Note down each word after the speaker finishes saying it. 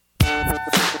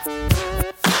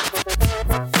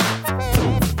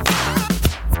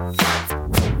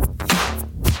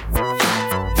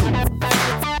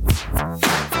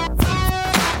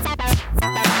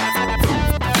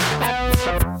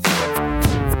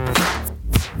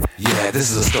Yeah,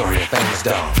 this is a story of famous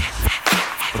dog.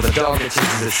 But the dog that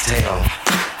chases its tail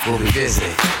will be busy.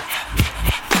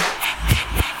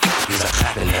 These are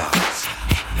clapping dogs,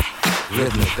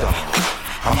 rhythmic dogs,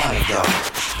 harmonic dogs,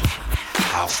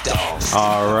 house dogs.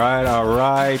 All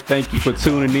right. Thank you for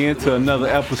tuning in to another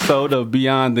episode of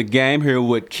Beyond the Game. Here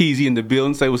with Keezy in the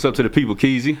building. Say what's up to the people,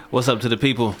 Keezy. What's up to the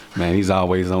people? Man, he's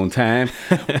always on time.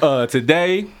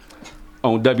 Today,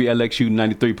 on WLXU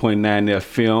 93.9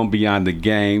 FM, Beyond the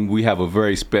Game, we have a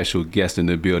very special guest in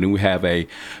the building. We have a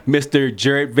Mr.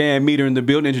 Jarrett Van Meter in the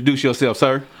building. Introduce yourself,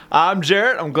 sir. I'm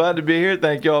Jarrett. I'm glad to be here.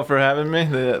 Thank you all for having me.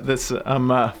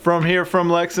 I'm from here, from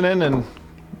Lexington, and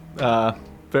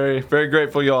very, very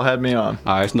grateful you all had me on.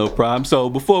 All right, it's no problem. So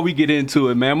before we get into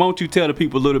it, man, why don't you tell the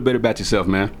people a little bit about yourself,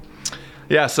 man?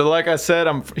 Yeah, so like I said,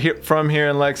 I'm from here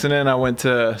in Lexington. I went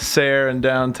to Sayre in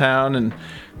downtown and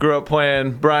grew up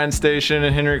playing Bryan Station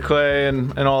and Henry Clay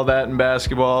and all that in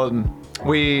basketball. And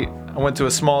I went to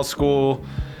a small school.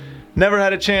 Never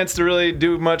had a chance to really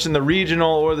do much in the regional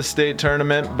or the state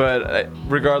tournament, but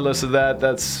regardless of that,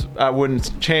 I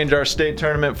wouldn't change our state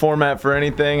tournament format for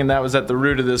anything, and that was at the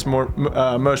root of this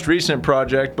most recent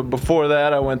project. But before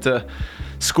that, I went to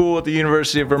school at the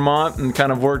University of Vermont and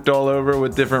kind of worked all over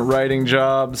with different writing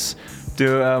jobs,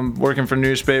 working for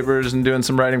newspapers and doing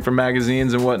some writing for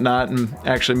magazines and whatnot, and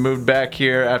actually moved back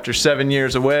here after 7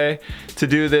 years away to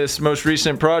do this most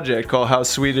recent project called How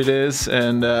Sweet It Is,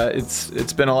 and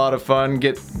it's been a lot of fun.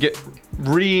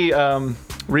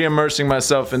 Re-immersing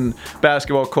myself in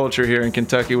basketball culture here in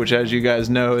Kentucky, which, as you guys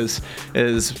know,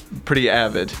 is pretty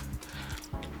avid.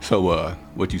 So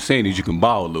what you're saying is you can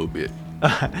ball a little bit.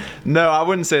 No, I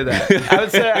wouldn't say that. I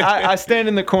would say I stand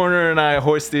in the corner and I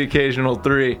hoist the occasional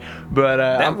three, but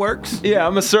that works. Yeah,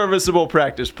 I'm a serviceable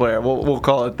practice player. We'll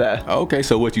call it that. Okay,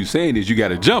 so what you're saying is you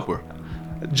got a jumper.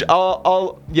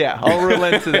 I'll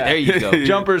relent to that. There you go.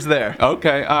 Jumper's there.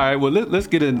 Okay, all right. Well, let's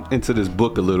get into this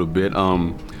book a little bit.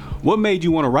 What made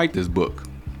you want to write this book?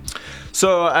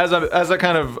 So as I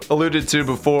kind of alluded to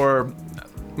before,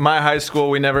 my high school,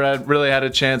 we never really had a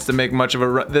chance to make much of a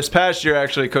run. This past year,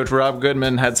 actually, Coach Rob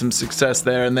Goodman had some success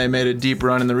there, and they made a deep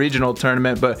run in the regional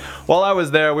tournament. But while I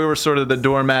was there, we were sort of the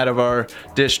doormat of our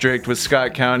district with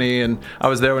Scott County, and I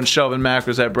was there when Shelvin Mack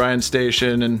was at Bryan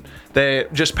Station, and they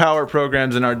just power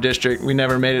programs in our district. We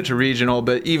never made it to regional,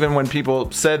 but even when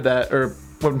people said that, or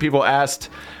when people asked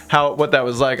what that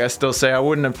was like, I still say I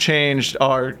wouldn't have changed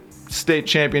our state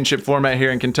championship format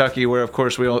here in Kentucky, where, of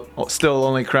course, we still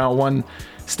only crown one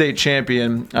state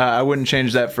champion. I wouldn't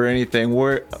change that for anything.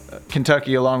 We're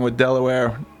Kentucky, along with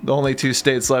Delaware, the only two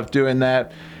states left doing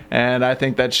that, and I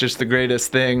think that's just the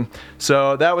greatest thing.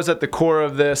 So that was at the core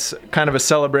of this, kind of a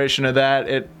celebration of that.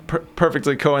 It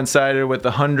perfectly coincided with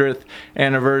the 100th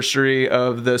anniversary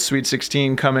of the Sweet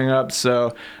 16 coming up,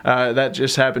 so that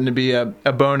just happened to be a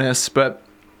bonus. But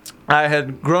I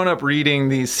had grown up reading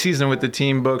these Season with the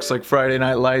Team books like Friday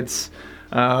Night Lights,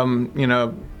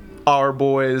 Our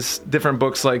Boys, different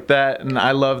books like that, and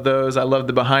I love those. I love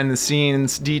the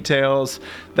behind-the-scenes details.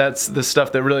 That's the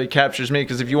stuff that really captures me,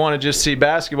 because if you want to just see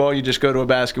basketball, you just go to a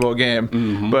basketball game.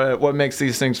 Mm-hmm. But what makes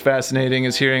these things fascinating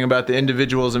is hearing about the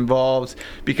individuals involved,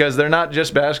 because they're not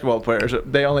just basketball players.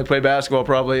 They only play basketball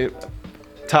probably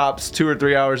tops 2 or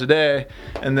 3 hours a day,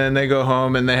 and then they go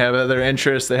home and they have other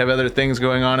interests, they have other things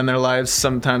going on in their lives,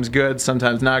 sometimes good,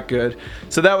 sometimes not good.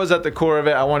 So that was at the core of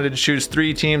it. I wanted to choose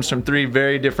 3 teams from 3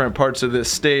 very different parts of this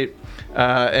state,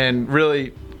 and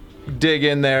really dig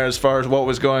in there as far as what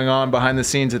was going on behind the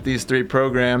scenes at these 3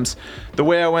 programs. The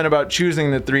way I went about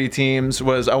choosing the 3 teams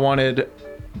was I wanted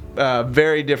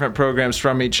very different programs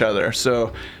from each other.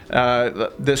 So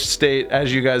this state,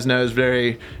 as you guys know, is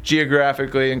very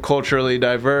geographically and culturally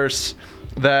diverse.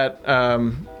 That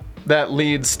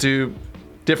leads to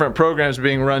different programs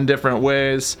being run different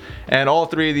ways. And all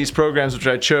 3 of these programs which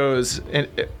I chose,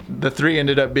 the 3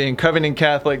 ended up being Covington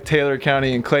Catholic, Taylor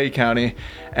County, and Clay County.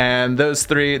 And those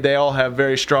 3, they all have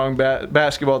very strong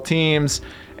basketball teams.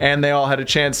 And they all had a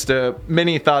chance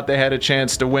many thought they had a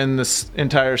chance to win this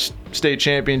entire state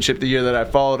championship the year that I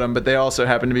followed them, but they also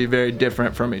happened to be very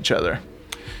different from each other.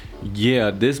 Yeah,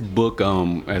 this book,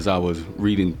 as I was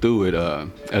reading through it,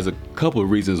 there's a couple of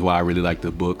reasons why I really like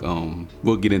the book.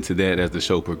 We'll get into that as the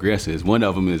show progresses. One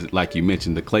of them is, like you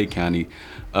mentioned, the Clay County.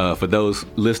 For those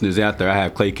listeners out there, I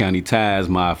have Clay County ties.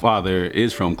 My father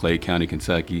is from Clay County,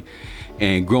 Kentucky.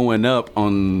 And growing up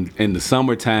in the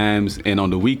summer times and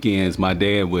on the weekends, my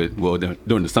dad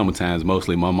during the summer times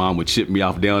mostly, my mom would ship me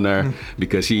off down there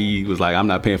because she was like, I'm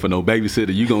not paying for no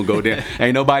babysitter. You gonna go down.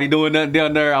 Ain't nobody doing nothing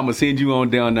down there. I'm gonna send you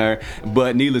on down there.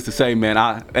 But needless to say, man,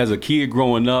 as a kid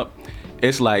growing up,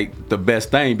 it's like the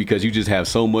best thing because you just have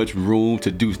so much room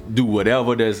to do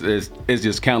whatever. It's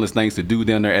just countless things to do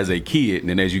down there as a kid, and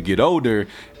then as you get older,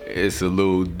 it's a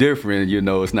little different,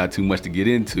 it's not too much to get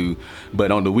into.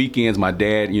 But on the weekends, my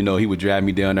dad, he would drive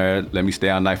me down there, let me stay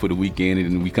all night for the weekend,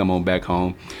 and then we come on back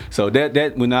home. So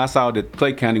that when I saw that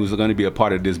Clay County was going to be a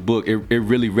part of this book, it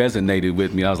really resonated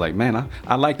with me. I was like, man,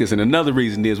 I like this. And another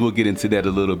reason is, we'll get into that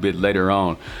a little bit later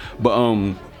on.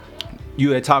 But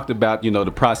you had talked about,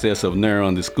 the process of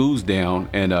narrowing the schools down,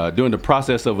 and during the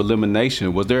process of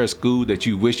elimination, was there a school that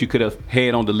you wish you could have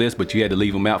had on the list, but you had to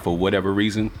leave them out for whatever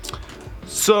reason?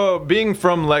 So, being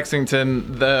from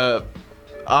Lexington, the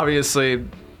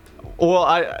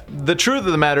truth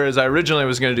of the matter is I originally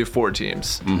was going to do 4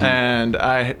 teams, and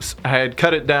I had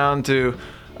cut it down to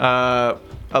a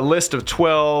list of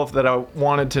 12 that I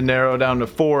wanted to narrow down to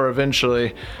 4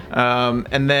 eventually,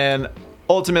 and then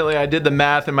ultimately I did the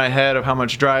math in my head of how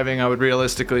much driving I would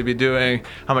realistically be doing,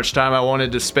 how much time I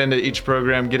wanted to spend at each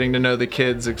program getting to know the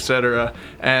kids, etc.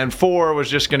 And 4 was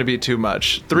just going to be too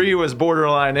much. 3 was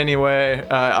borderline anyway.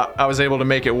 I was able to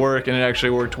make it work, and it actually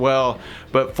worked well,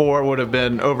 but 4 would have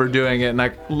been overdoing it, and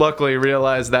I luckily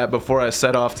realized that before I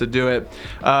set off to do it.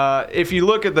 If you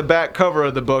look at the back cover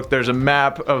of the book, there's a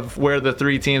map of where the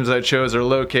 3 teams I chose are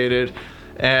located,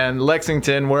 and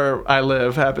Lexington, where I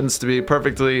live, happens to be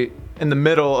perfectly in the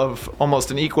middle of almost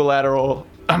an equilateral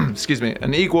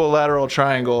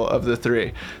triangle of the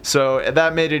 3. So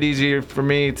that made it easier for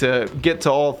me to get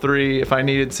to all 3 if I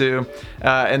needed to,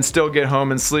 and still get home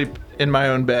and sleep in my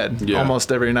own bed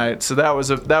almost every night. So that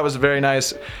was very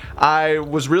nice. I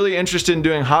was really interested in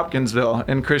doing Hopkinsville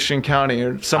in Christian County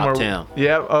or somewhere. Uptown.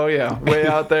 Yeah, oh yeah, way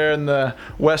out there in the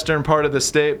western part of the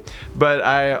state. But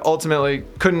I ultimately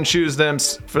couldn't choose them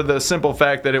for the simple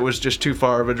fact that it was just too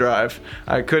far of a drive.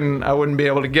 I wouldn't be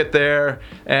able to get there,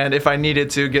 and if I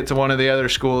needed to get to one of the other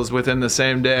schools within the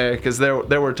same day, because there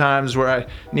were times where I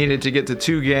needed to get to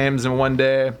 2 games in one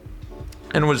day,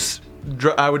 and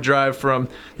I would drive from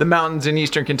the mountains in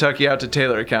eastern Kentucky out to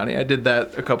Taylor County. I did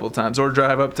that a couple of times. Or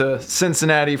drive up to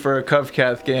Cincinnati for a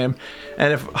Covcath game.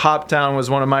 And if Hoptown was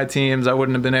one of my teams, I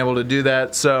wouldn't have been able to do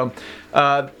that. So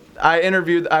I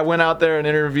went out there and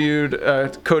interviewed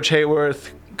Coach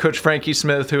Hayworth, Coach Frankie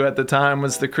Smith, who at the time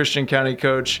was the Christian County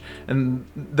coach, and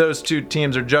those 2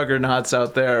 teams are juggernauts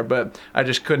out there, but I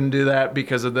just couldn't do that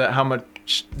because of how much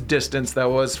distance that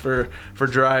was for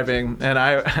driving. And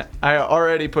I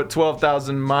already put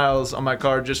 12,000 miles on my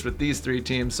car just with these 3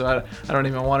 teams, so I don't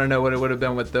even want to know what it would have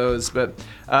been with those. But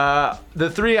the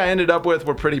 3 I ended up with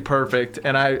were pretty perfect,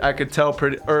 and I could tell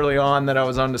pretty early on that I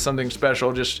was onto something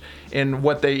special just in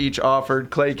what they each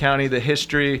offered. Clay County, the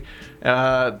history,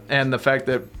 and the fact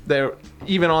that they're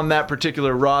even on that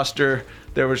particular roster,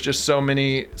 there was just so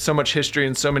much history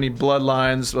and so many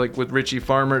bloodlines, like with Richie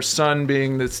Farmer's son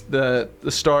being the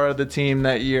star of the team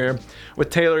that year. With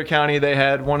Taylor County, they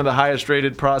had one of the highest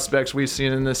rated prospects we've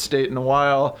seen in this state in a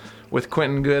while, with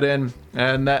Quentin Gooden,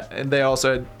 and they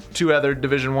also had 2 other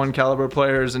Division I caliber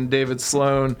players, and David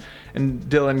Sloan and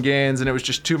Dylan Gaines, and it was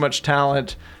just too much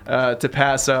talent to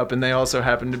pass up. And they also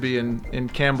happened to be in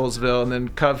Campbellsville. And then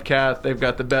Covcath, they've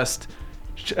got the best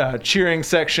cheering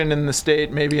section in the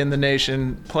state, maybe in the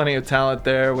nation. Plenty of talent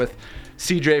there, with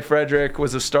CJ Frederick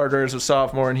was a starter as a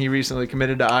sophomore, and he recently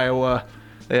committed to Iowa.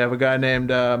 They have a guy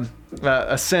named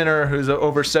a center who's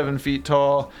over 7 feet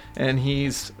tall, and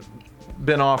he's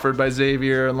been offered by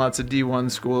Xavier and lots of D1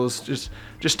 schools.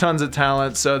 Just tons of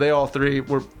talent. So they all 3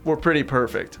 were pretty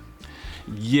perfect.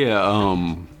 Yeah,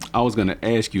 I was gonna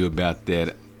ask you about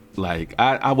that. Like,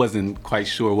 I wasn't quite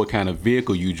sure what kind of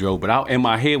vehicle you drove, but in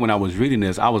my head when I was reading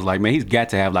this, I was like, man, he's got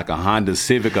to have like a Honda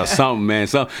Civic or something, man.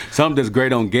 Something that's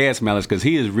great on gas mileage, because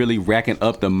he is really racking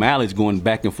up the mileage going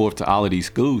back and forth to all of these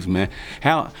schools, man.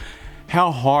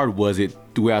 How hard was it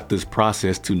throughout this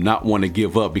process to not want to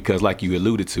give up? Because like you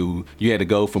alluded to, you had to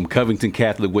go from Covington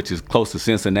Catholic, which is close to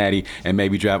Cincinnati, and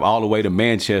maybe drive all the way to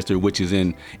Manchester, which is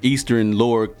in eastern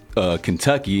lower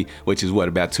Kentucky, which is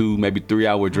about 2, maybe 3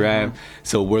 hour drive. Mm-hmm.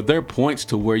 So were there points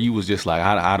to where you was just like,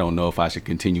 I don't know if I should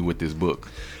continue with this book?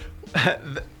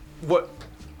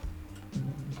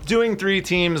 Doing 3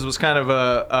 teams was kind of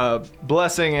a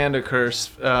blessing and a curse.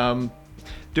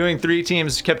 Doing 3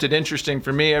 teams kept it interesting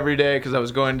for me every day, because I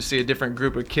was going to see a different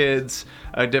group of kids,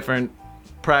 a different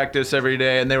practice every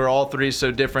day, and they were all 3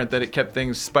 so different that it kept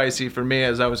things spicy for me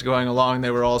as I was going along.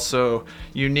 They were all so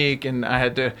unique, and I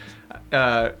had to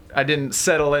I didn't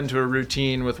settle into a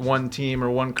routine with one team or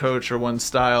one coach or one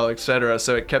style, etc.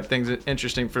 So it kept things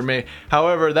interesting for me.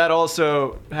 However, that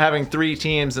also, having 3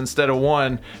 teams instead of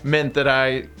 1, meant that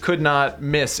I could not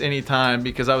miss any time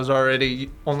because I was already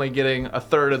only getting a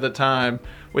third of the time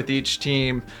with each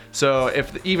team. So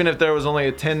even if there was only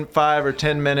a 5 or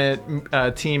 10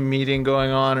 minute team meeting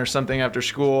going on or something after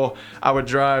school, I would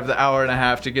drive the hour and a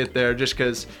half to get there just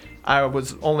because I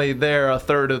was only there a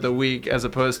third of the week, as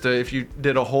opposed to if you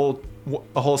did a whole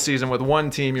season with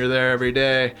one team, you're there every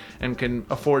day and can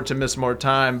afford to miss more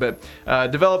time. But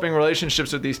developing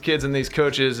relationships with these kids and these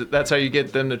coaches, that's how you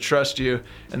get them to trust you.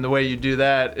 And the way you do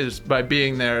that is by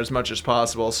being there as much as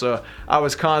possible. So I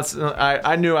was constant.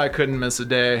 I knew I couldn't miss a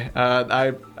day.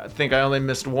 I think I only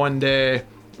missed one day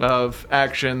of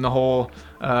action the whole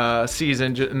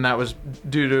season, and that was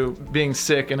due to being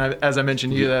sick. And as I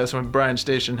mentioned to you, that was when Bryan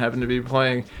Station happened to be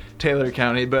playing Taylor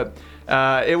County. But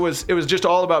it was just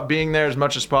all about being there as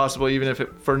much as possible, even if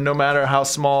for no matter how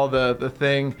small the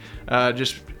thing,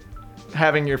 just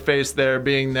having your face there,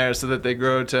 being there, so that they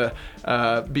grow to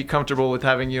be comfortable with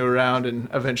having you around and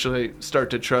eventually start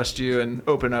to trust you and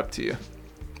open up to you.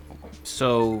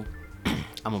 So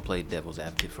I'm gonna play devil's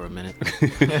advocate for a minute.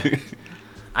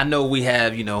 I know we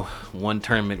have, one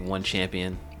tournament, one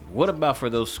champion. What about for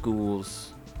those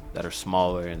schools that are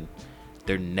smaller and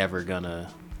they're never gonna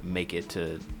make it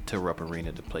to Rupp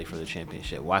Arena to play for the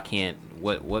championship? Why can't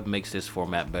what makes this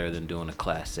format better than doing a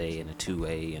Class A and a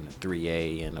 2A and a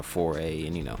 3A and a 4A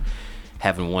and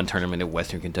having one tournament at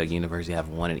Western Kentucky University,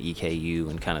 having one at EKU,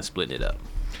 and kind of splitting it up?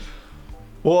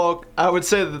 Well, I would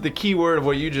say that the key word of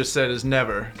what you just said is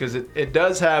never, because it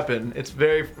does happen. It's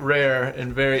very rare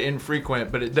and very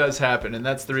infrequent, but it does happen, and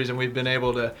that's the reason we've been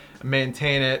able to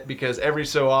maintain it, because every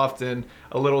so often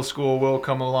a little school will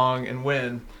come along and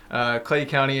win. Clay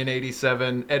County in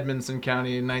 '87, Edmonson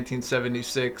County in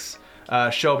 1976,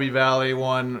 Shelby Valley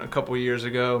won a couple years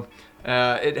ago.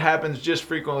 It happens just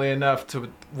frequently enough to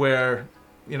where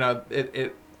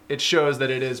it shows that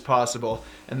it is possible,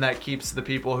 and that keeps the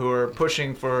people who are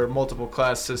pushing for multiple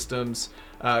class systems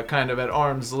kind of at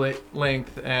arm's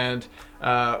length. And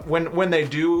when they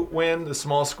do win, the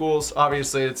small schools,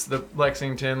 obviously it's the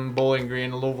Lexington, Bowling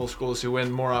Green, and Louisville schools who win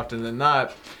more often than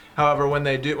not. However, when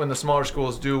the smaller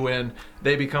schools do win,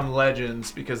 they become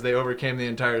legends because they overcame the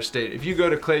entire state. If you go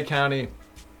to Clay County,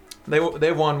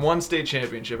 they won one state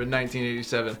championship in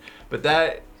 1987, but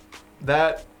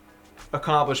that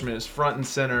accomplishment is front and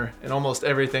center in almost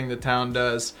everything the town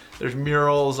does. There's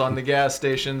murals on the gas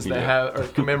stations that are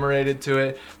commemorated to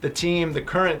it. The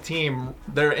current team,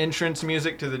 their entrance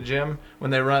music to the gym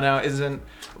when they run out isn't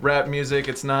rap music.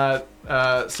 It's not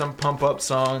some pump up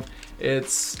song.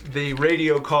 It's the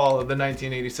radio call of the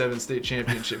 1987 state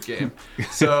championship game.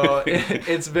 So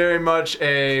it's very much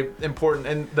important,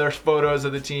 and there's photos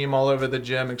of the team all over the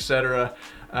gym, etc.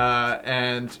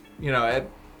 As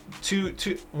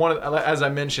I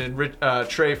mentioned,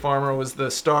 Trey Farmer was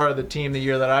the star of the team the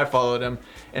year that I followed him,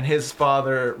 and his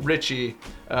father, Richie,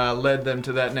 led them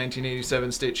to that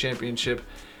 1987 state championship.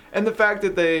 And the fact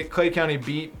that Clay County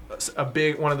beat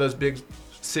one of those big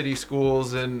city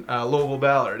schools in Louisville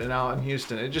Ballard and out in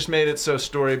Houston, it just made it so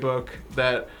storybook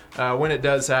that when it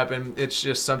does happen, it's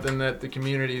just something that the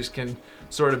communities can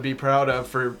sort of be proud of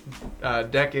for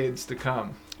decades to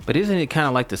come. But isn't it kind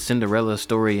of like the Cinderella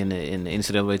story in the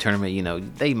NCAA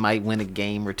tournament? They might win a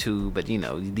game or two, but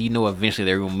eventually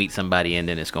they're gonna meet somebody and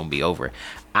then it's gonna be over.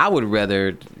 I would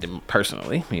rather,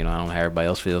 personally, I don't know how everybody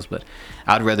else feels, but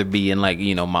I'd rather be in my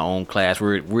own class.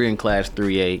 We're in Class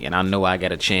 3A, and I know I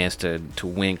got a chance to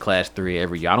win Class 3A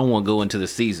every year. I don't want to go into the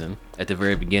season at the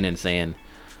very beginning saying,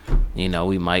 we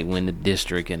might win the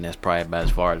district, and that's probably about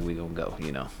as far as we gonna go.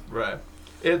 Right.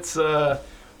 It's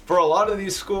for a lot of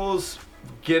these schools,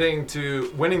 winning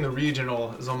the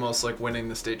regional is almost like winning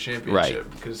the state championship,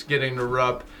 because getting to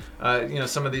Rupp,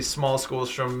 some of these small schools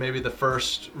from maybe the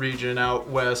first region out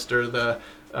west or the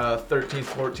 13th,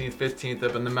 14th, 15th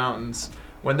up in the mountains,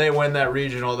 when they win that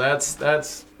regional,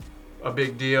 that's a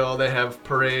big deal. They have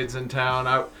parades in town.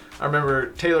 I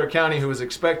remember Taylor County, who was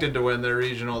expected to win their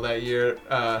regional that year,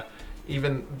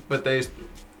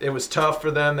 it was tough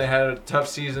for them. They had a tough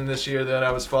season this year that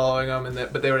I was following them,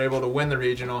 but they were able to win the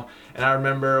regional. And I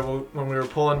remember when we were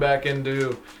pulling back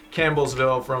into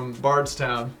Campbellsville from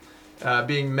Bardstown,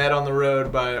 being met on the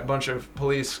road by a bunch of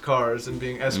police cars and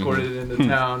being escorted into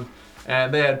town.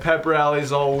 And they had pep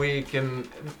rallies all week, and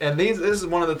this is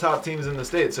one of the top teams in the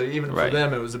state, so even for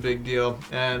them it was a big deal.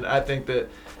 And I think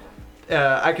that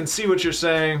I can see what you're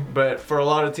saying, but for a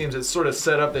lot of teams, it's sort of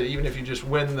set up that even if you just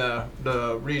win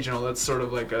the regional, that's sort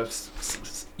of like a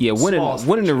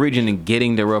winning the region and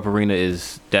getting to Rupp Arena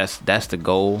that's the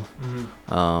goal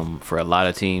for a lot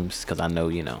of teams. Because I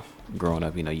know, growing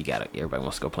up, everybody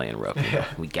wants to go play in Rupp.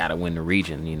 We gotta win the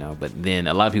region, But then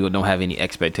a lot of people don't have any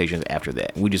expectations after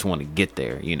that. We just want to get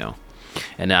there,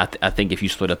 And I think if you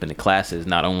split up into classes,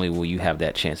 not only will you have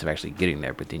that chance of actually getting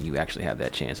there, but then you actually have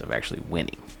that chance of actually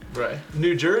winning. Right.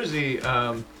 New Jersey,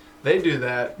 they do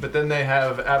that, but then they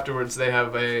have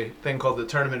a thing called the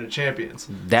Tournament of Champions.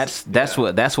 That's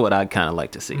what I kind of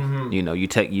like to see. You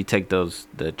take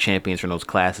the champions from those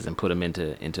classes and put them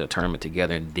into a tournament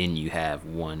together, and then you have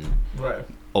one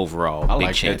overall I big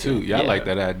like champion. that too. Yeah, I like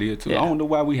that idea too. Yeah. I don't know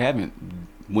why we haven't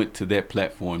went to that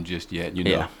platform just yet.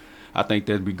 I think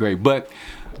that'd be great. But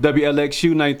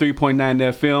WLXU 93.9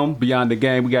 FM, Beyond the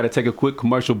Game. We got to take a quick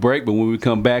commercial break, but when we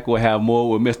come back, we'll have more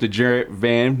with Mr. Jarrett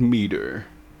Van Meter.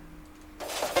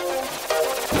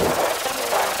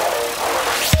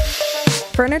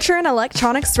 Furniture and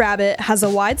Electronics Rabbit has a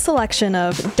wide selection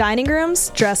of dining rooms,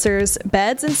 dressers,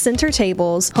 beds and center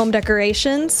tables, home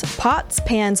decorations, pots,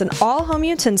 pans, and all home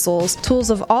utensils,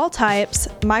 tools of all types,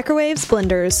 microwaves,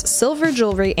 blenders, silver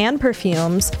jewelry, and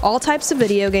perfumes, all types of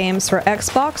video games for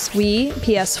Xbox, Wii,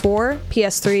 PS4,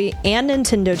 PS3, and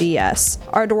Nintendo DS.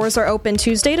 Our doors are open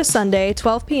Tuesday to Sunday,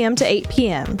 12 p.m. to 8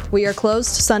 p.m. We are closed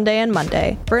Sunday and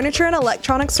Monday. Furniture and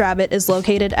Electronics Rabbit is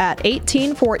located at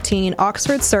 1814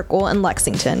 Oxford Circle in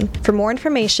Lexington. For more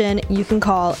information, you can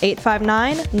call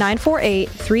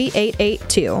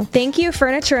 859-948-3882. Thank you,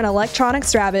 Furniture and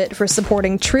Electronics Rabbit, for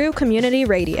supporting True Community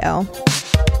Radio.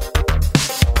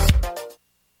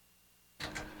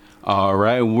 All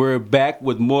right, we're back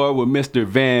with more with Mr.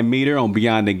 Van Meter on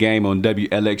Beyond the Game on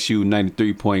WLXU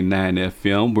 93.9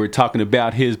 FM. We're talking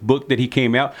about his book that he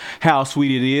came out, How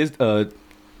Sweet It Is,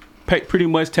 pretty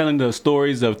much telling the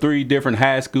stories of 3 different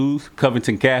high schools,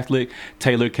 Covington Catholic,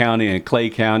 Taylor County, and Clay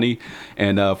County.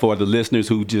 And for the listeners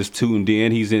who just tuned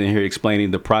in, he's in here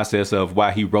explaining the process of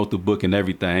why he wrote the book and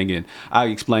everything. And I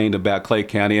explained about Clay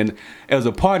County. And as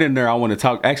a part in there, I want to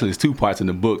talk, actually there's 2 parts in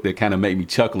the book that kind of make me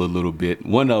chuckle a little bit.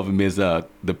 One of them is the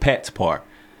Pats part.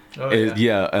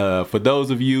 For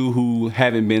those of you who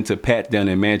haven't been to Pat's down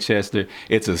in Manchester,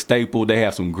 it's a staple. They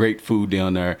have some great food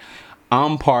down there.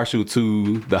 I'm partial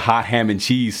to the hot ham and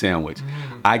cheese sandwich.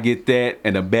 I get that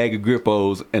and a bag of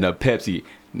Grippos and a Pepsi.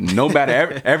 No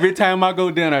matter every time I go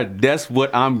down there, that's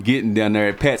what I'm getting down there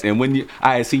at Pat's. And when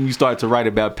I had seen you start to write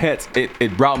about Pat's,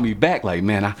 it brought me back. Like,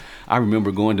 man, I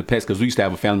remember going to Pat's because we used to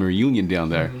have a family reunion down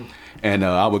there. And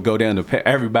I would go down to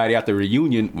everybody after the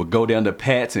reunion would go down to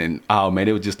Pat's, and oh man,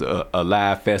 it was just a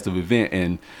live festive event.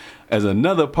 And as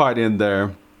another part in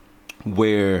there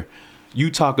where you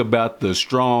talk about the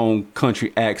strong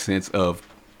country accents of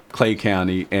Clay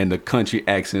County and the country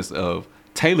accents of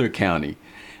Taylor County.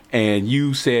 And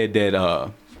you said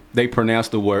that they pronounce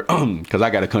the word, because I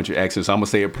got a country accent, so I'm going to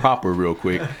say it proper real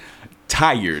quick.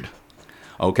 Tired.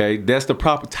 Okay? That's the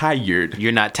proper tired.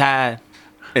 You're not tired?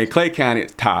 In Clay County,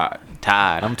 it's tired.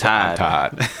 Tired. I'm tired.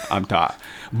 I'm tired.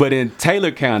 But in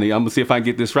Taylor County, I'm going to see if I can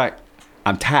get this right.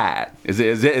 I'm tired.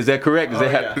 Is that correct?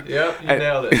 Yep, you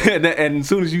nailed it. And as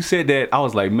soon as you said that, I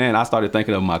was like, man, I started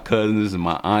thinking of my cousins and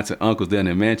my aunts and uncles down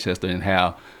in Manchester, and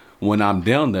how when I'm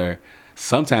down there,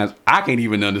 sometimes I can't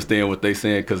even understand what they're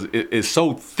saying because it's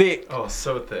so thick. Oh,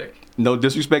 so thick. No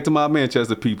disrespect to my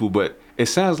Manchester people, but it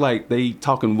sounds like they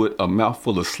talking with a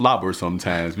mouthful of slobber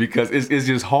sometimes because it's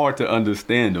just hard to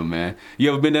understand them, man.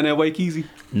 You ever been down that way, Keezy?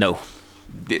 No.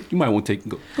 You might want to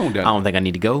go down there. I don't think I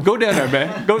need to go. Go down there,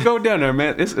 man. Go down there,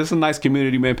 man. It's a nice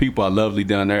community, man. People are lovely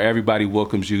down there. Everybody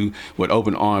welcomes you with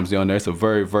open arms down there. It's a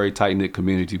very, very tight-knit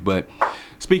community. But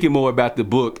speaking more about the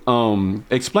book,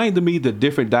 explain to me the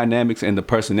different dynamics and the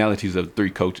personalities of the 3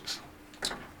 coaches.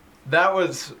 That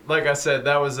was, like I said,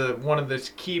 that was one of the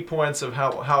key points of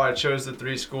how I chose the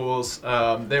 3 schools.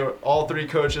 All 3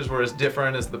 coaches were as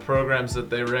different as the programs that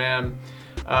they ran.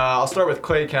 I'll start with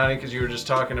Clay County because you were just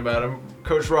talking about him.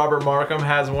 Coach Robert Markham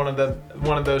has one of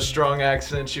those strong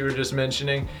accents you were just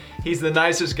mentioning. He's the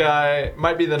nicest guy,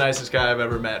 might be the nicest guy I've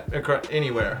ever met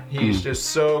anywhere. He's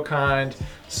just so kind,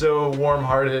 so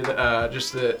warm-hearted,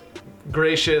 just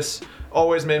gracious,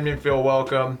 always made me feel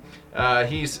welcome.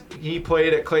 He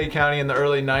played at Clay County in the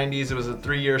early 90s. It was a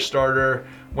 3-year starter.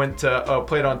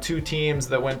 Played on 2 teams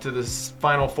that went to the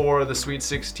Final Four of the Sweet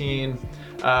 16.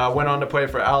 Went on to play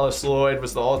for Alice Lloyd,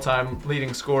 was the all-time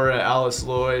leading scorer at Alice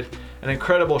Lloyd. An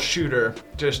incredible shooter,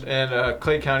 and a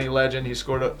Clay County legend. He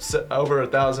scored over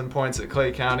 1,000 points at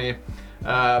Clay County.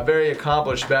 Very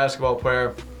accomplished basketball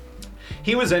player.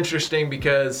 He was interesting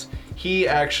because he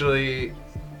actually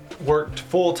worked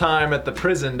full-time at the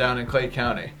prison down in Clay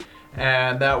County.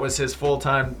 And that was his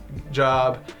full-time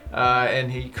job.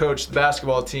 And he coached the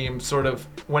basketball team sort of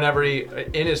whenever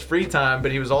in his free time,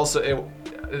 but he was also,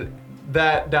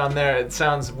 that down there, it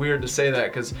sounds weird to say that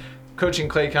because coaching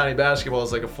Clay County basketball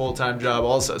is like a full-time job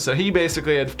also. So he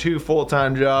basically had 2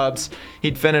 full-time jobs.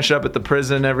 He'd finish up at the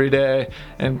prison every day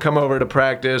and come over to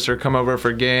practice or come over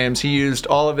for games. He used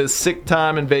all of his sick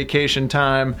time and vacation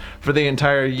time for the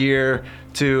entire year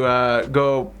to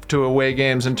go to away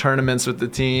games and tournaments with the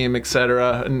team,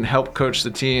 etc., and help coach the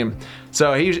team.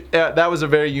 So that was a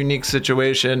very unique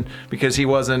situation because he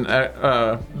wasn't,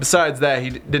 besides that,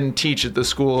 he didn't teach at the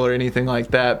school or anything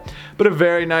like that. But a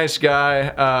very nice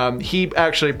guy. He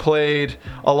actually played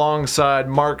alongside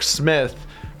Mark Smith,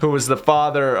 who was the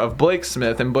father of Blake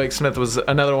Smith, and Blake Smith was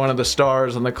another one of the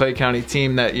stars on the Clay County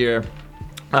team that year.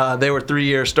 They were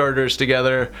 3-year starters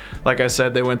together. Like I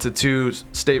said, they went to 2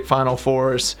 state Final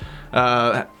Fours.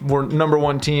 Were number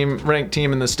 1 team, ranked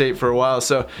team in the state for a while.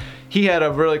 So he had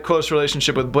a really close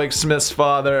relationship with Blake Smith's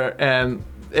father, and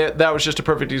that was just a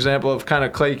perfect example of kind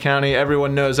of Clay County.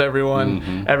 Everyone knows everyone.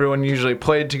 Mm-hmm. Everyone usually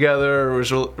played together or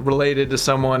was related to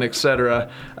someone, etc.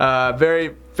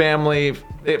 Very family.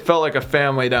 It felt like a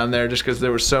family down there just because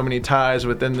there were so many ties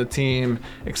within the team,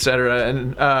 etc.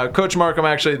 And Coach Markham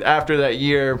actually, after that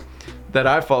year that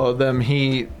I followed them,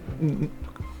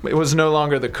 it was no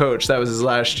longer the coach. That was his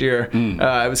last year.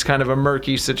 It was kind of a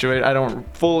murky situation. I don't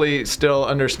fully still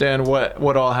understand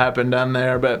what all happened down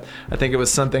there, but I think it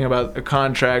was something about a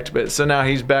contract. But so now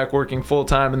he's back working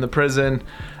full-time in the prison.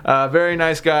 Very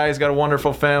nice guy. He's got a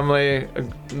wonderful family, a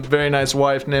very nice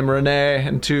wife named Renee,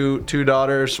 and two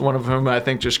daughters, one of whom I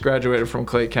think just graduated from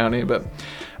Clay County. But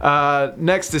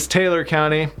next is Taylor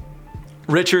County.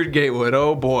 Richard Gatewood.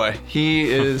 Oh boy,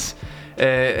 he is...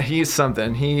 he's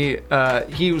something. He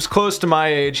was close to my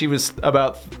age. He was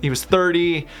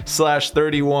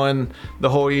 30/31 the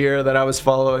whole year that I was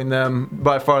following them.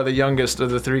 By far the youngest of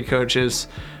the 3 coaches.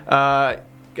 A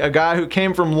guy who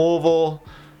came from Louisville.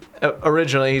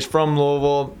 Originally, he's from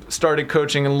Louisville, started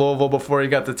coaching in Louisville before he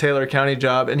got the Taylor County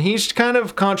job, and he's kind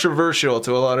of controversial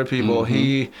to a lot of people.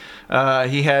 Mm-hmm.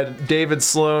 He had David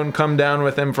Sloan come down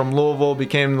with him from Louisville,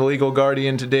 became the legal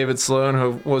guardian to David Sloan,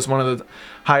 who was one of the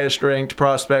highest ranked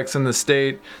prospects in the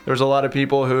state. There was a lot of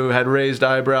people who had raised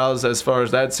eyebrows as far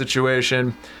as that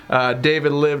situation.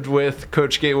 David lived with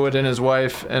Coach Gatewood and his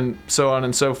wife, and so on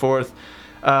and so forth.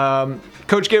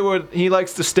 Coach Gatewood, he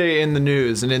likes to stay in the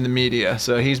news and in the media,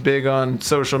 so he's big on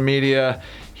social media.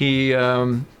 He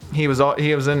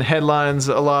was in headlines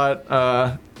a lot,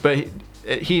 but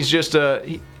he's just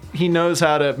he knows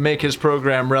how to make his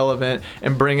program relevant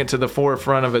and bring it to the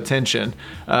forefront of attention.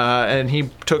 And he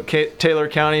took Taylor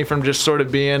County from just sort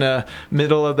of being a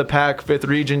middle of the pack 5th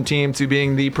region team to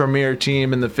being the premier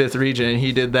team in the 5th region, and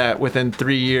he did that within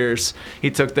 3 years. He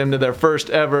took them to their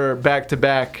first ever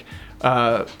back-to-back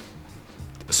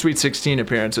Sweet 16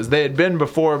 appearances. They had been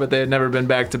before, but they had never been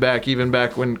back-to-back, even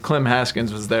back when Clem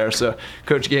Haskins was there. So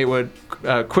Coach Gatewood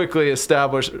quickly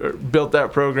built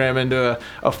that program into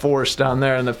a force down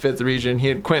there in the 5th region. He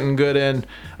had Quentin Gooden,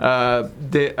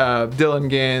 Dylan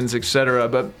Gaines, etc.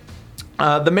 But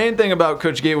the main thing about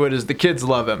Coach Gatewood is the kids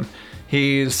love him.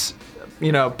 He's,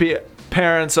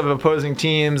 parents of opposing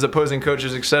teams, opposing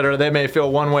coaches, etc., they may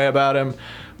feel one way about him.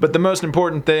 But the most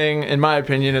important thing, in my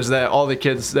opinion, is that all the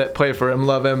kids that play for him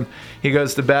love him. He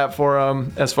goes to bat for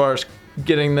them as far as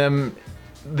getting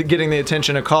the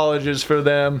attention of colleges for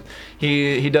them.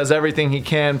 He does everything he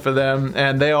can for them,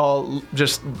 and they all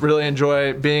just really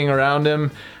enjoy being around him.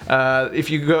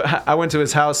 If you go, I went to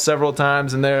his house several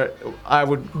times, and I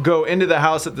would go into the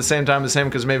house at the same time as him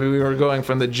because maybe we were going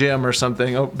from the gym or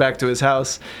something back to his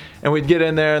house. And we'd get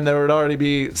in there, and there would already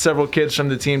be several kids from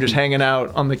the team just hanging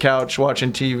out on the couch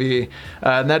watching TV.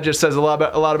 And that just says a lot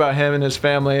about him and his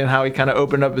family and how he kind of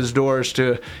opened up his doors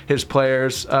to his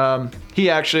players.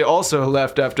 He actually also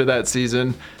left after that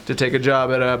season to take a job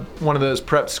at one of those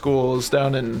prep schools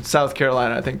down in South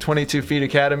Carolina. I think 22 Feet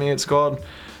Academy it's called.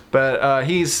 But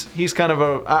he's kind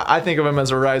of I think of him as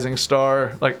a rising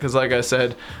star, because like I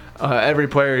said, every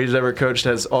player he's ever coached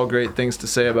has all great things to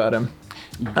say about him.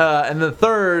 And the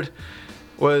third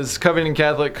was Covington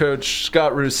Catholic coach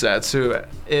Scott Rusatz, who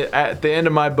at the end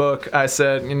of my book I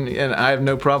said, and I have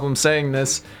no problem saying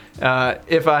this,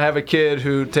 if I have a kid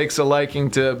who takes a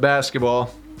liking to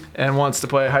basketball and wants to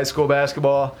play high school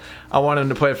basketball, I want him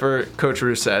to play for Coach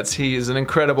Rusatz. He's an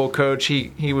incredible coach.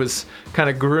 He was kind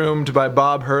of groomed by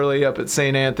Bob Hurley up at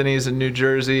St. Anthony's in New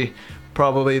Jersey,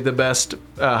 probably the best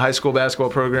high school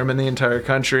basketball program in the entire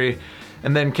country,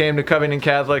 and then came to Covington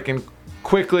Catholic and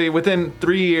quickly, within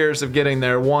 3 years of getting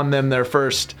there, won them their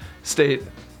first state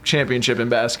championship in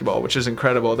basketball, which is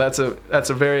incredible. That's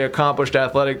a very accomplished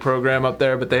athletic program up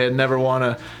there, but they had never won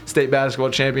a state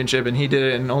basketball championship, and he did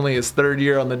it in only his 3rd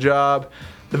year on the job.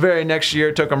 The very next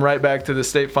year took them right back to the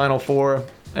state Final Four,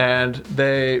 and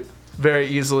they very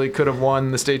easily could have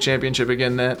won the state championship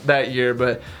again that year,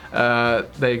 but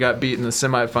they got beat in the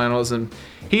semifinals. And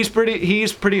he's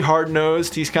pretty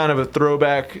hard-nosed. He's kind of a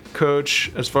throwback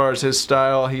coach as far as his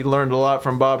style. He learned a lot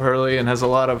from Bob Hurley and has a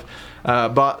lot of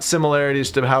similarities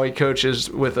to how he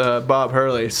coaches with Bob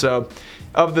Hurley. So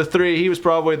of the 3, he was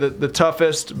probably the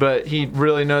toughest, but he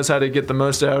really knows how to get the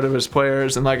most out of his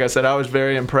players. And like I said, I was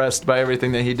very impressed by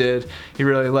everything that he did. He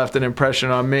really left an impression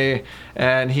on me.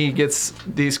 And he gets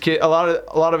these kids, a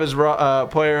lot of his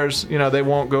players, they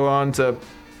won't go on to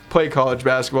play college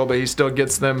basketball, but he still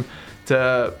gets the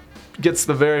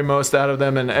very most out of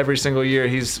them. And every single year,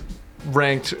 he's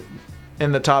ranked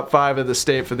in the top 5 of the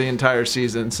state for the entire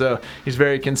season. So he's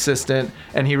very consistent,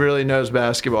 and he really knows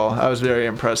basketball. I was very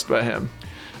impressed by him.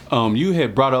 You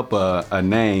had brought up a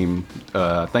name.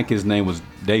 I think his name was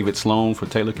David Sloan for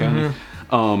Taylor County.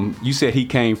 Mm-hmm. You said he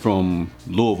came from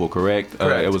Louisville, correct?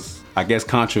 Correct. It was, I guess,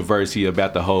 controversy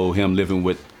about the whole him living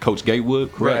with Coach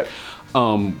Gatewood, correct?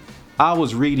 Right. I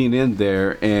was reading in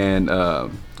there, and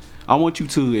I want you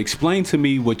to explain to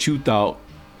me what you thought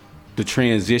the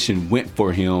transition went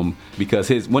for him, because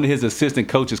one of his assistant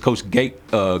coaches, Coach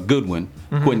Goodwin,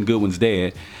 mm-hmm. Quentin Goodwin's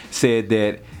dad, said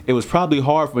that it was probably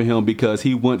hard for him because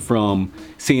he went from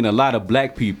seeing a lot of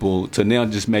black people to now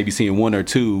just maybe seeing 1 or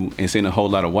 2 and seeing a whole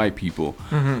lot of white people.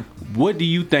 Mm-hmm. What do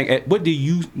you think? What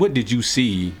did you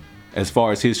see as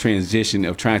far as his transition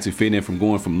of trying to fit in from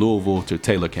going from Louisville to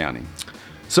Taylor County?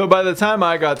 So by the time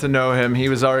I got to know him, he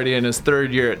was already in his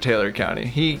 3rd year at Taylor County.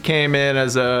 He came in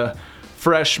as a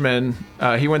freshman.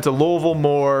 He went to Louisville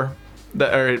Moore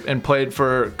and played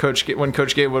for when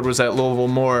Coach Gatewood was at Louisville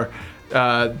Moore.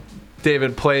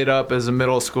 David played up as a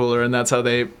middle schooler, and that's how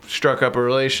they struck up a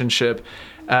relationship.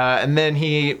 And then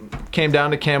he came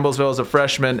down to Campbellsville as a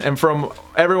freshman. And from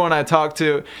everyone I talked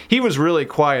to, he was really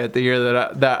quiet the year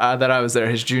that I was there,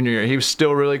 his junior year. He was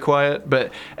still really quiet,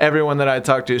 but everyone that I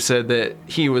talked to said that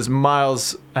he was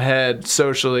miles ahead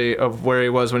socially of where he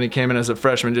was when he came in as a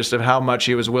freshman, just of how much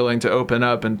he was willing to open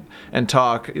up and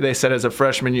talk. They said as a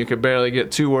freshman you could barely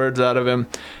get 2 words out of him,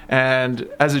 and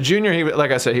as a junior,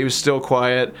 like I said, he was still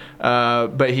quiet,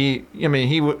 but he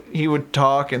would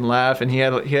talk and laugh, and he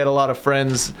had a lot of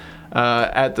friends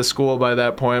at the school by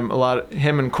that point.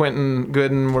 Him and Quentin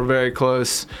Gooden were very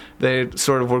close. They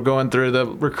sort of were going through the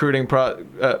recruiting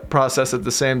process at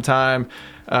the same time.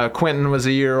 Quentin was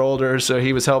a year older, so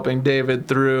he was helping David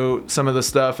through some of the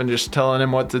stuff and just telling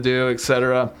him what to do,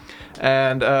 etc.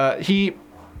 And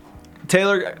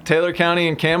Taylor County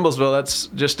and Campbellsville, that's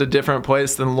just a different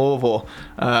place than Louisville.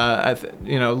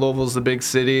 Louisville's the big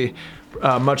city,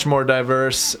 much more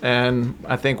diverse, and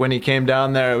I think when he came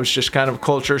down there, it was just kind of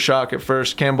culture shock at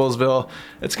first. Campbellsville,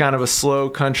 it's kind of a slow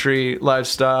country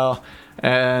lifestyle,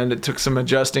 and it took some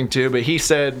adjusting to. But he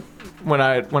said when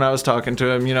I was talking to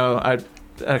him,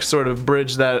 I sort of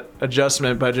bridged that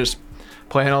adjustment by just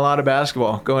playing a lot of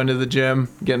basketball, going to the gym,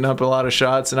 getting up a lot of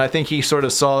shots, and I think he sort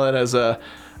of saw it as a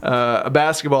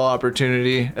basketball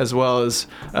opportunity as well as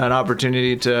an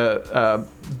opportunity to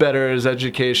better his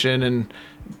education, and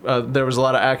there was a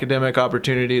lot of academic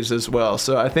opportunities as well.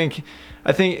 So I think,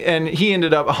 and he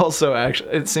ended up also,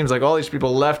 actually, it seems like all these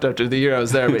people left after the year I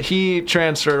was there, but he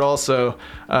transferred also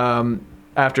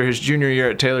after his junior year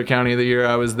at Taylor County, the year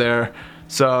I was there.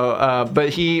 So, but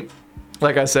he,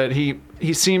 like I said, he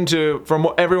seemed to, from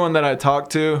everyone that I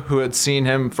talked to who had seen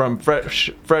him from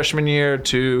freshman year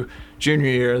to junior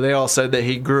year, they all said that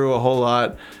he grew a whole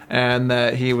lot, and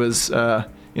that he was,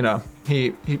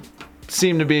 he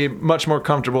seemed to be much more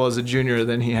comfortable as a junior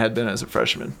than he had been as a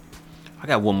freshman. I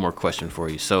got one more question for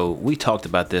you. So we talked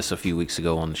about this a few weeks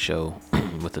ago on the show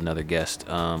with another guest.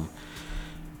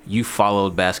 You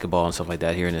followed basketball and stuff like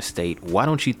that here in the state. Why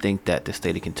don't you think that the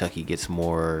state of Kentucky gets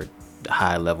more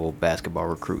high-level basketball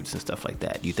recruits and stuff like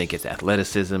that? Do you think it's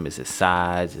athleticism? Is it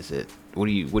size? Is it what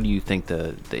do you think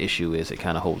the issue is that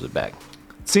kind of holds it back?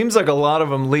 Seems like a lot of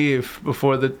them leave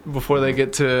before they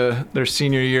get to their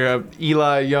senior year.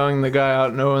 Eli Young, the guy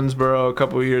out in Owensboro a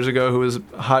couple of years ago who was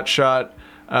a hot shot.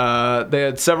 They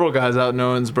had several guys out in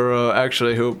Owensboro,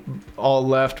 actually, who all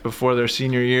left before their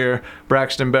senior year.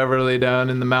 Braxton Beverly down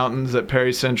in the mountains at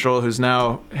Perry Central, who's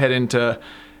now heading to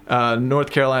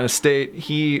North Carolina State.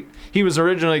 He was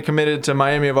originally committed to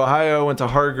Miami of Ohio, went to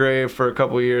Hargrave for a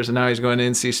couple of years, and now he's going to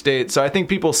NC State. So I think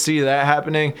people see that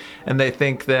happening, and they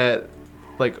think that,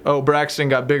 like, oh, Braxton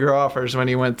got bigger offers when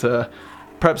he went to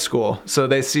prep school. So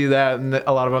they see that, and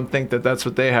a lot of them think that that's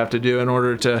what they have to do in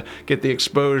order to get the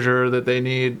exposure that they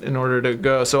need in order to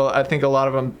go. So I think a lot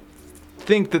of them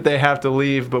think that they have to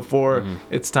leave before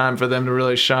it's time for them to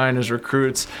really shine as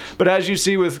recruits. But as you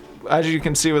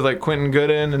can see with like Quentin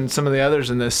Gooden and some of the others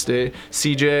in this state,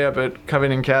 CJ up at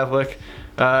Covington Catholic,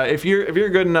 if you're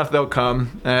good enough, they'll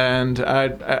come. And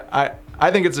I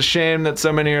think it's a shame that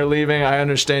so many are leaving. I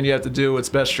understand you have to do what's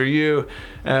best for you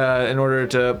in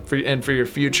order and for your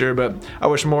future. But I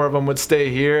wish more of them would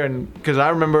stay here. And because I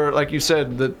remember, like you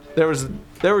said, that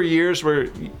there were years where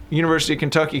University of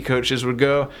Kentucky coaches would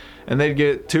go and they'd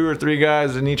get 2 or 3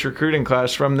 guys in each recruiting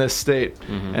class from this state.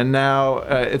 And now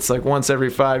it's like once every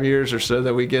 5 years or so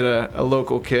that we get a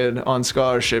local kid on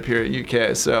scholarship here at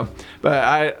UK. So,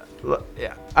 but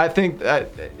I think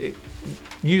that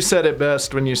you said it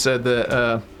best when you said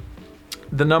that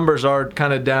the numbers are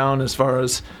kind of down as far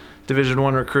as Division I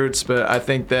recruits, but I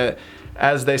think that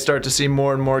as they start to see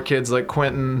more and more kids like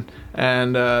Quentin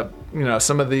and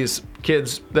some of these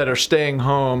kids that are staying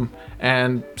home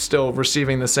and still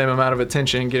receiving the same amount of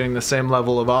attention, getting the same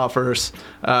level of offers,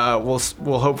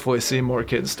 we'll hopefully see more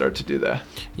kids start to do that.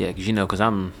 Yeah, because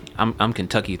I'm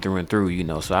Kentucky through and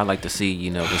through, so I like to see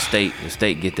the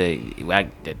state get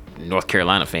that North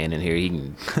Carolina fan in here. He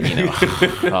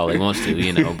can all he wants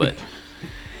to, but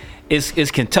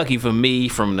it's Kentucky for me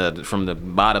from the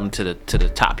bottom to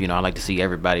the top. I like to see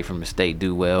everybody from the state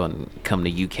do well and come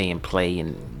to UK and play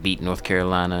and beat North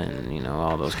Carolina and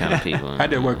all those kind of people.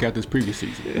 How'd that work out this previous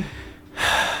season?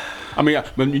 I mean,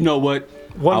 but you know what?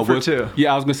 1 for 2.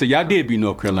 Yeah, I was gonna say y'all did beat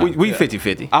North Carolina. We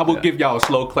 50-50. I will give y'all a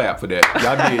slow clap for that.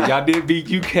 Y'all did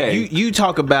beat UK. You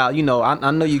talk about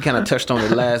I know you kind of touched on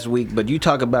it last week, but you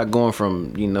talk about going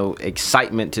from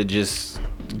excitement to just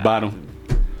bottom.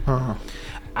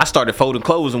 I started folding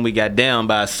clothes when we got down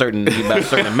by a certain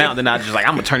amount. Then I just I'm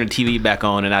gonna turn the TV back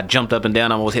on, and I jumped up and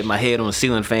down, almost hit my head on the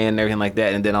ceiling fan and everything like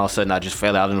that. And then all of a sudden I just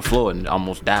fell out on the floor and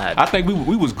almost died. I think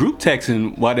we was group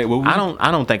texting while that.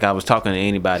 I don't think I was talking to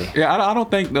anybody. Yeah, I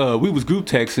don't think we was group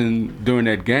texting during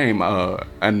that game.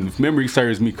 And if memory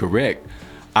serves me correct,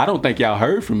 I don't think y'all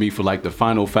heard from me for like the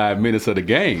final 5 minutes of the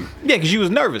game. Yeah, because you was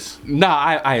nervous.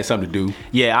 Nah, I had something to do.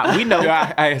 Yeah, we know.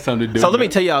 I had something to do. So let me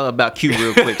tell y'all about Q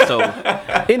real quick. So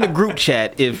in the group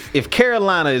chat, if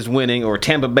Carolina is winning or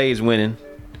Tampa Bay is winning,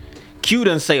 Q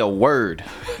doesn't say a word.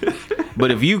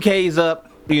 But if UK's up,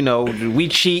 we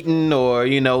cheating or,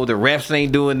 the refs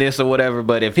ain't doing this or whatever.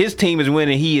 But if his team is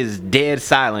winning, he is dead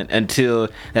silent until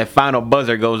that final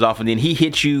buzzer goes off. And then he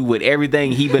hits you with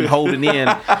everything he been holding in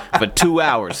for 2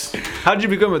 hours. How'd you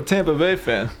become a Tampa Bay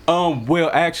fan? Well,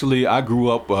 actually, I grew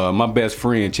up, my best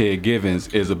friend, Chad Givens,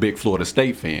 is a big Florida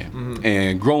State fan.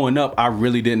 And growing up, I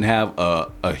really didn't have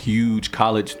a huge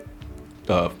college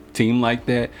team like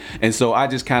that. And so I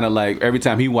just kind of every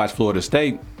time he watched Florida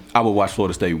State, I would watch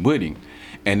Florida State with him.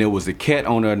 And there was a cat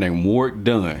on there named Warwick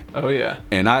Dunn. Oh, yeah.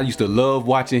 And I used to love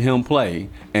watching him play.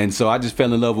 And so I just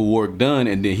fell in love with Warwick Dunn,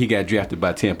 and then he got drafted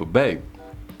by Tampa Bay.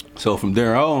 So from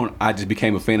there on, I just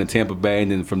became a fan of Tampa Bay.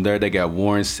 And then from there, they got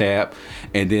Warren Sapp.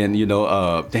 And then,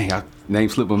 name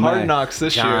slipped my mind. Hard Knocks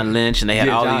this year. John Lynch, and they had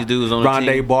all these dudes on the team.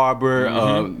 Rondé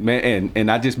Barber, man, and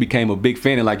I just became a big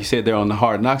fan. And like you said, they're on the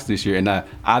Hard Knocks this year. And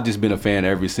I've just been a fan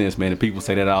ever since, man. And people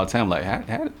say that all the time. Like,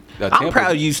 I'm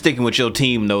proud of you sticking with your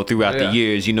team, though, throughout the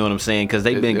years. You know what I'm saying? Because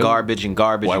they've been garbage and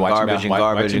garbage and garbage and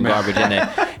garbage and garbage.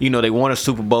 And they won a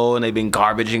Super Bowl, and they've been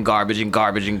garbage and garbage and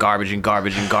garbage and garbage and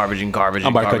garbage and garbage and garbage.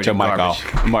 I'm about to cut your mic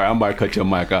off. I'm about to cut your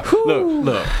mic off.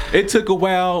 Look. It took a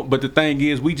while, but the thing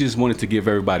is, we just wanted to give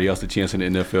everybody else a chance in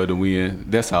the NFL to win.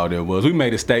 That's all there was. We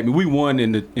made a statement. We won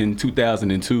in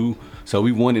 2002. So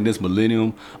we won in this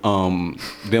millennium.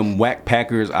 Them whack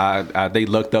Packers, they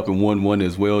lucked up and won one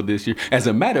as well this year. As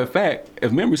a matter of fact,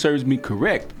 if memory serves me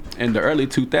correct, in the early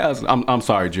 2000s, I'm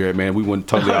sorry, Jarrett, man, we went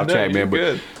totally off track, man, but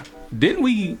good. Didn't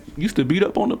we used to beat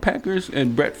up on the Packers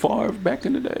and Brett Favre back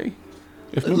in the day?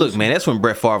 Look, man, that's when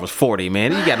Brett Favre was 40,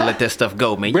 man. You got to let that stuff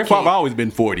go, man. Brett Favre always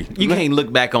been 40. You can't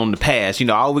look back on the past.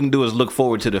 All we can do is look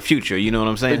forward to the future. You know what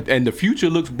I'm saying? And the future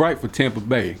looks bright for Tampa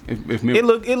Bay. It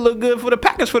look good for the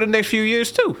Packers for the next few years,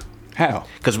 too. How?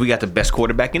 Because we got the best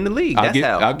quarterback in the league. I'll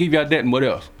give y'all that, and what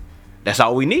else? That's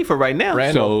all we need for right now.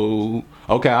 Randall.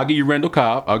 So, okay, I'll give you Randall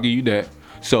Cobb. I'll give you that.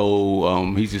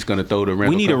 So, he's just going to throw the Randall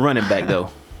We need Cobb. a running back, though.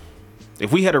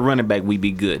 If we had a running back, we'd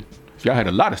be good. Y'all had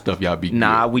a lot of stuff y'all beat.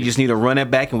 Nah, we just need a running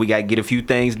back, and we got to get a few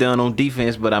things done on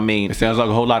defense. But, I mean... It sounds like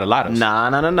a whole lot of lots.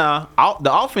 Nah.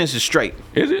 The offense is straight.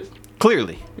 Is it?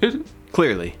 Clearly. Is it?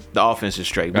 Clearly. The offense is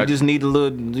straight. We just need a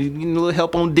little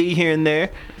help on D here and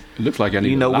there. It looks like y'all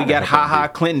need a lot we got of help on Ha-Ha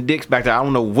D. Clinton Dix back there. I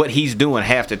don't know what he's doing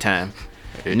half the time.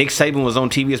 Nick Saban was on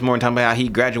TV this morning talking about how he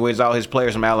graduates all his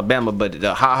players from Alabama, but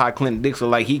Clinton Dix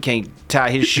look like he can't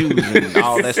tie his shoes and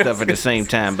all that stuff at the same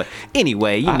time. But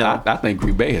anyway, you know. I think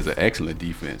Green Bay has an excellent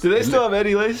defense. Do they still have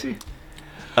Eddie Lacy?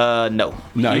 No.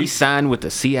 No, He he- signed with the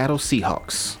Seattle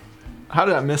Seahawks. How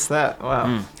did I miss that?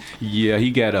 Wow. Yeah,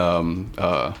 he got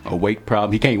a weight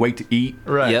problem. He can't wait to eat.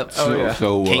 Right. Yep. Oh, yeah.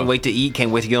 So Can't wait to eat.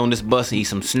 Can't wait to get on this bus and eat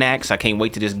some snacks. I can't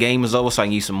wait till this game is over so I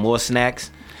can eat some more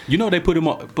snacks. You know, they put him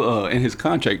on, in his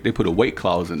contract. They put a weight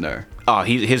clause in there. Oh,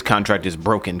 his contract is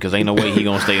broken because ain't no way he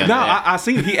gonna stay under No, that. I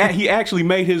see. He actually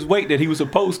made his weight that he was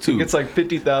supposed to. It's like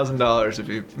 $50,000 if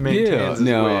he maintains his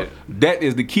now weight. that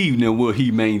is the key. Now, will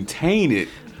he maintain it?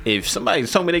 If somebody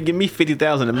told me they give me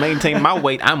 $50,000 to maintain my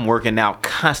weight, I'm working out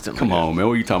constantly. Come on, man.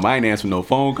 What are you talking about? I ain't answering no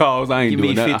phone calls. I ain't Give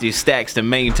me doing that. 50 stacks to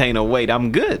maintain a weight.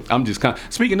 I'm good. I'm just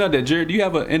speaking of that, Jared. Do you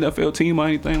have an NFL team or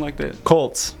anything like that?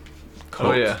 Colts. Oh,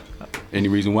 Colts. yeah. Any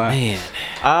reason why? Man,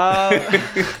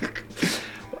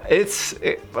 It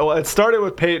started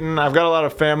with Peyton. I've got a lot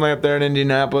of family up there in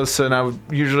Indianapolis, and I would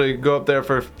usually go up there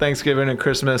for Thanksgiving and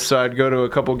Christmas, so I'd go to a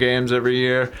couple games every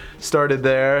year. Started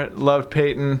there, loved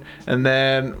Peyton, and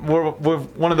then we're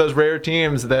one of those rare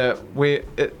teams that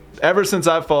ever since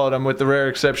I've followed them, with the rare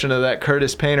exception of that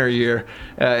Curtis Painter year,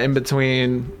 in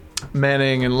between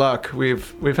Manning and Luck,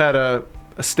 we've had a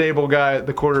stable guy at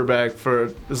the quarterback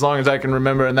for as long as I can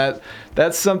remember, and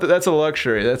that's a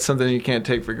luxury. That's something you can't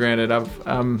take for granted.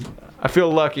 I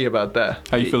feel lucky about that.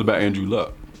 How you feel about Andrew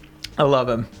Luck? I love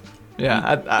him.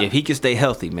 Yeah, if he can stay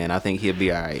healthy, man, I think he'll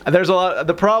be all right. there's a lot.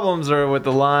 The problems are with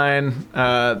the line.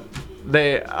 I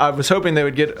was hoping they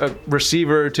would get a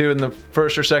receiver or two in the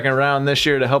first or second round this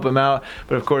year to help him out,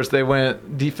 but of course they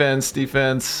went defense,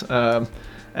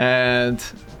 and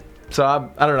so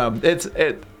I don't know.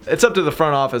 It's up to the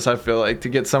front office, I feel like, to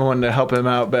get someone to help him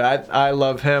out. But I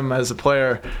love him as a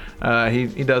player.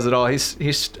 He does it all. He's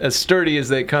as sturdy as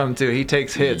they come, too. He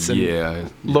takes hits. And Yeah.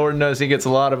 Lord knows he gets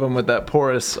a lot of them with that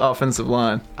porous offensive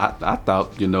line. I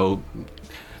thought,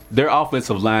 their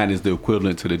offensive line is the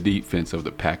equivalent to the defense of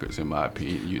the Packers, in my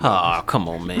opinion. Oh, come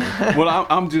on, man. Well,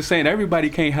 I'm just saying, everybody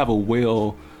can't have a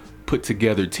well put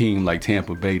together team like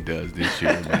Tampa Bay does this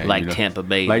year, man. Like Tampa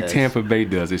Bay like does. Tampa Bay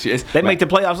does this year. They make the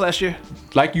playoffs last year?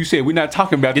 Like you said, we're not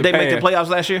talking about. Did they make the playoffs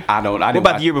last year? I don't. What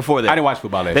about the year before that? I didn't watch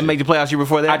football last They year. made the playoffs year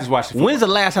before that? I just watched the football. When's the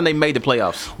last time they made the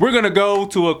playoffs? We're gonna go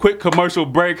to a quick commercial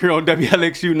break here on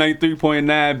WLXU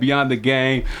 93.9 Beyond the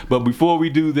Game. But before we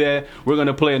do that, we're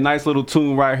gonna play a nice little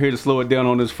tune right here to slow it down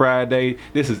on this Friday.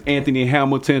 This is Anthony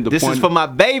Hamilton. This is for my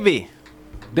baby.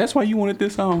 That's why you wanted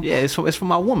this song? Yeah, it's for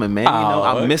my woman, man.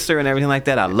 I miss her and everything like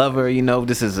that. I love her.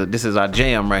 This is our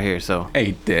jam right here. So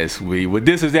Ain't that sweet? Well,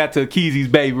 this is after Keezy's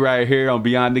baby right here on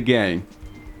Beyond the Game.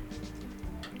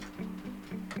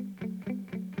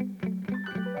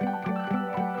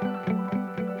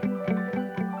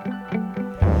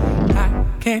 I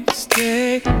can't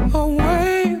stay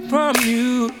away from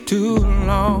you too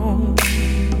long.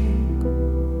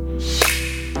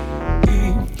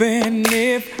 Even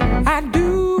if I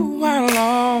do, I'll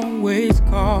always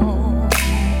call.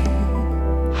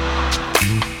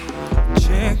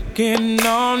 Checking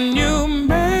on you,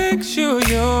 make sure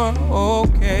you're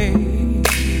okay.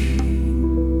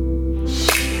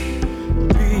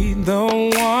 Be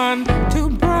the one to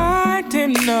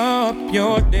brighten up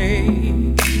your day.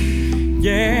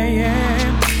 Yeah,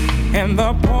 yeah. And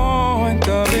the point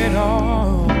of it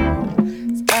all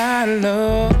is I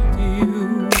love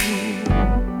you.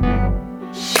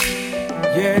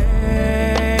 Yeah.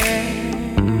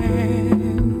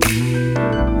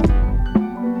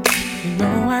 You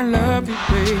know I love you,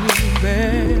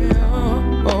 baby.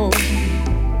 Oh.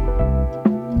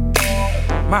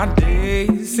 My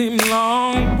days seem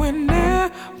long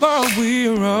whenever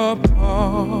we're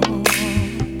apart.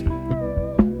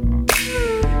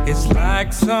 It's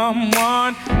like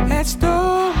someone has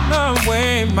stolen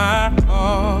away my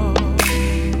heart.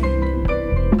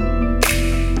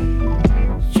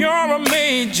 You're a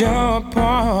major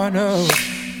part of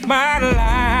my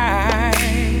life.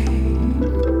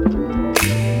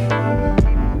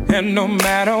 And no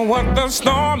matter what the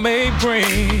storm may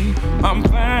bring, I'm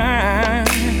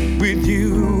fine with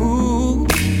you.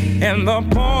 And the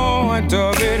point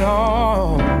of it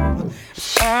all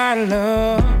is I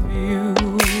love you.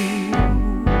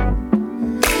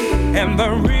 And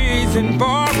the reason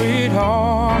for it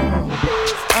all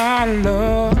is I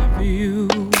love you.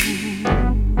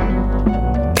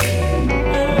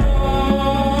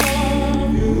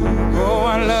 Oh,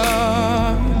 I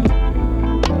love you.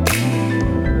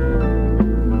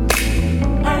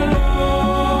 I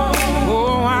love you.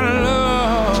 Oh, I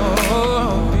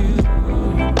love you.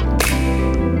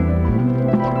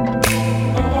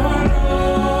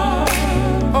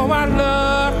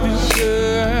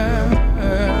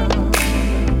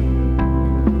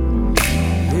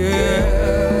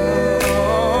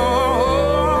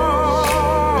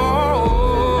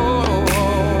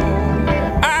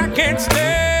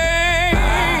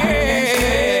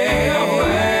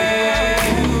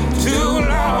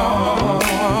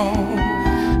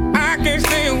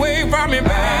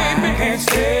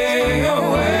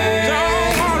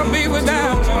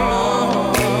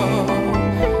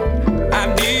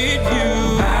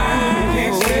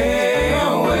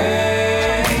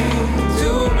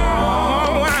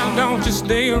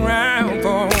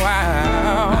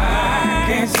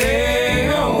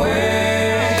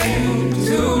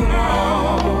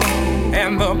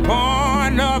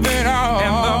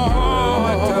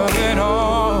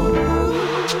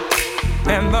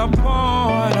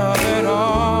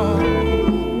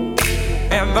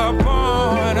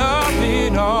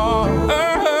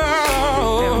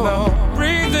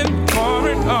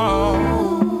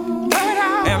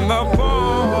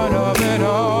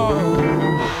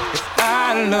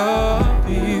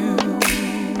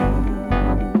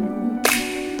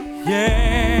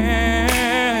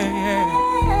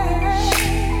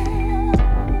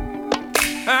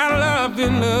 I love you,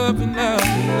 love you, love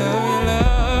you, love you,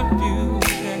 love you.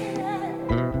 Yeah.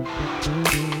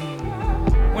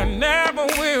 Whenever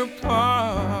we're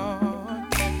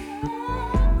apart,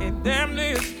 it damn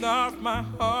near starves my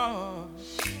heart.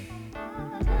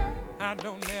 I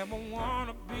don't ever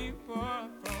wanna be far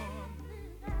from.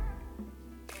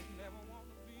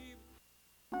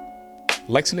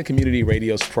 Lexington Community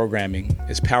Radio's programming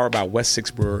is powered by West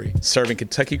 6 Brewery, serving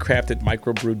Kentucky-crafted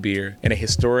microbrewed beer in a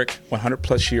historic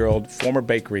 100-plus-year-old former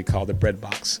bakery called the Bread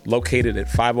Box, located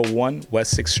at 501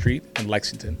 West 6th Street in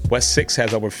Lexington. West 6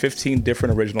 has over 15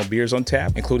 different original beers on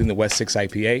tap, including the West 6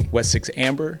 IPA, West 6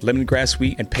 Amber, Lemongrass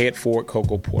Wheat, and Pay It Forward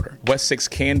Cocoa Porter. West 6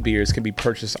 canned beers can be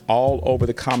purchased all over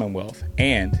the Commonwealth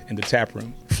and in the tap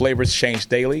room. Flavors change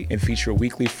daily and feature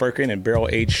weekly Firkin and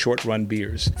barrel-aged short-run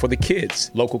beers. For the kids,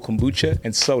 local kombucha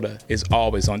and soda is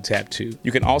always on tap too.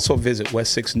 You can also visit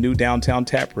West 6 new downtown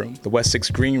tap room, the West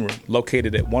 6 Green Room,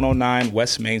 located at 109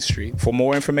 West Main Street. For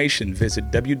more information,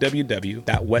 visit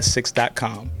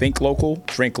www.west6.com. Think local,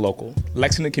 drink local.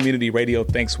 Lexington Community Radio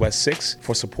thanks West 6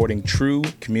 for supporting true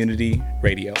community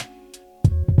radio.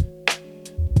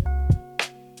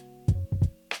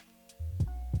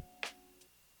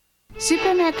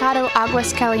 Supermercado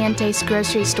Aguas Calientes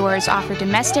grocery stores offer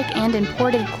domestic and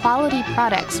imported quality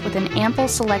products with an ample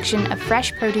selection of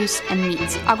fresh produce and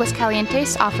meats. Aguas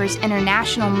Calientes offers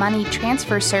international money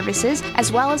transfer services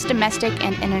as well as domestic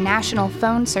and international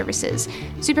phone services.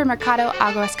 Supermercado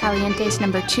Aguas Calientes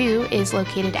number 2 is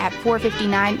located at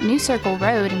 459 New Circle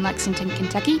Road in Lexington,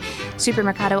 Kentucky.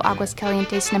 Supermercado Aguas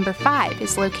Calientes number 5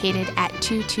 is located at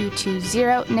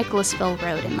 2220 Nicholasville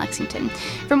Road in Lexington.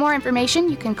 For more information,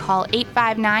 you can call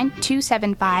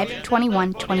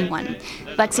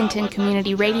 859-275-2121. Lexington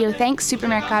Community Radio thanks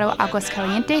Supermercado Aguas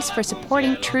Calientes for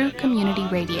supporting true community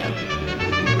radio.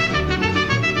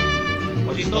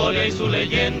 Con su historia y su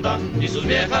leyenda y sus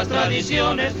viejas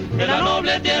tradiciones de la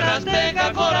noble tierra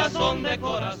azteca, corazón de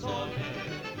corazón.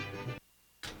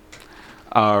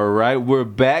 All right, we're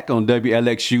back on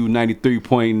WLXU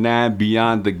 93.9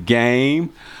 Beyond the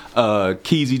Game.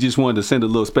 Keezy just wanted to send a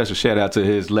little special shout out to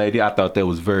his lady. I thought that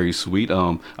was very sweet.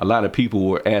 A lot of people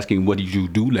were asking, what did you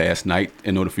do last night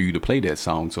in order for you to play that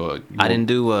song? So I didn't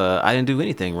do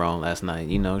anything wrong last night.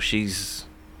 You know, she's,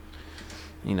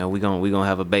 you know, we gonna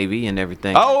have a baby and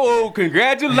everything. Oh,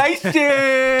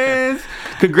 congratulations!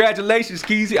 Congratulations,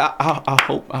 Keezy. I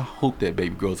hope that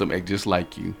baby grows up act just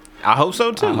like you. I hope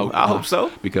so too. I hope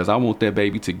so. Because I want that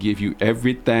baby to give you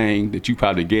everything that you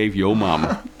probably gave your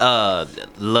mama.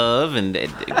 Love and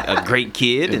a great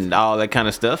kid and all that kind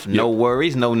of stuff. No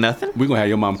worries, no nothing. We're going to have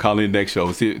your mom call in the next show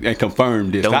and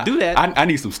confirm this. Don't do that. I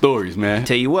need some stories, man.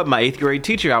 Tell you what, my 8th grade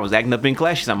teacher, I was acting up in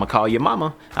class. She said, I'm going to call your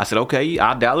mama. I said, okay,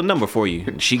 I'll dial the number for you.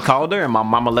 And she called her and my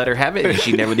mama let her have it. And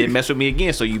she never did mess with me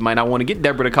again. So you might not want to get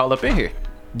Deborah to call up in here.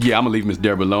 Yeah, I'm gonna leave Miss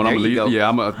Deborah alone. There you go.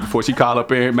 Yeah, before she call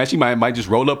up in here, man, she might just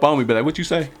roll up on me, but like, what you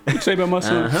say? What you say about my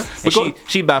son? And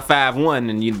she about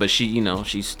 5'1", but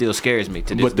she still scares me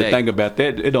to this day. But the thing about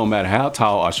that, it don't matter how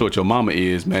tall or short your mama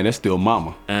is, man, that's still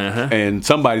mama. And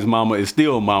somebody's mama is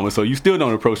still mama, so you still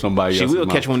don't approach somebody else. She will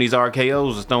catch one of these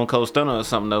RKOs or Stone Cold Stunner or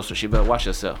something though, so she better watch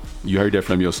herself. You heard that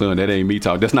from your son. That ain't me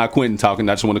talking. That's not Quentin talking.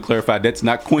 I just want to clarify. That's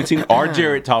not Quentin or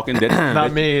Jarrett talking. That's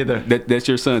not me either. That's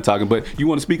your son talking. But you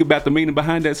want to speak about the meaning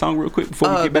behind that song real quick? Before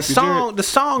we get back to Jarrett? The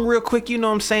song real quick, you know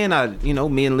what I'm saying?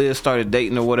 Me and Liz started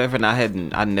dating or whatever, and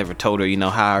I never told her,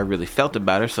 how I really felt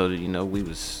about her. So, we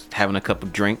was having a couple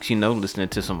drinks, listening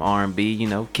to some R&B,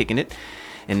 kicking it.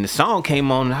 And the song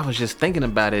came on, and I was just thinking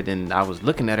about it, and I was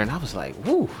looking at her, and I was like,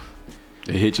 woo.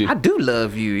 It hit you? I do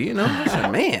love you, I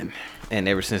said, man. And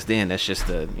ever since then, that's just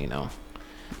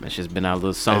that's just been our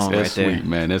little song that's right there. Sweet,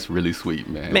 man. That's really sweet,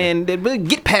 man. Man,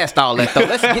 get past all that though.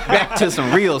 Let's get back to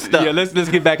some real stuff. Yeah, let's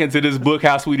get back into this book,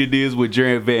 How Sweet It Is, with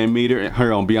Jarrett Van Meter and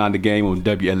her on Beyond the Game on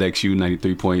WLXU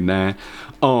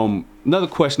 93.9. Another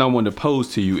question I wanted to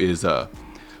pose to you is,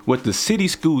 with the city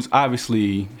schools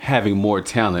obviously having more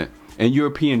talent, in your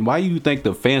opinion, why do you think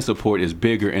the fan support is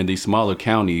bigger in the smaller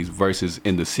counties versus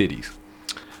in the cities?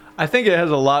 I think it has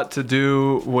a lot to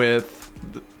do with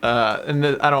and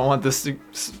I don't want this to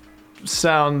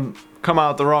come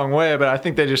out the wrong way, but I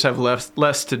think they just have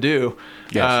less to do.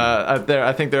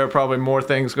 I think there are probably more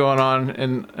things going on,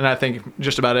 and I think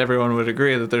just about everyone would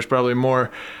agree that there's probably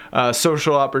more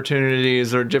social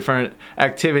opportunities or different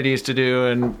activities to do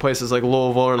in places like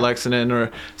Louisville or Lexington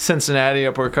or Cincinnati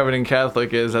up where Covington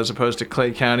Catholic is, as opposed to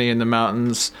Clay County in the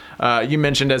mountains. You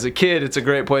mentioned as a kid it's a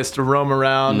great place to roam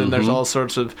around, and there's all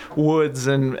sorts of woods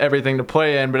and everything to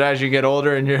play in, but as you get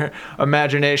older and your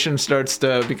imagination starts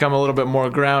to become a little bit more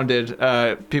grounded,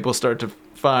 people start to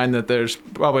find that there's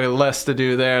probably less to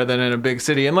do there than in a big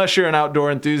city, unless you're an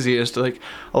outdoor enthusiast, like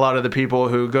a lot of the people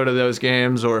who go to those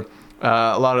games, or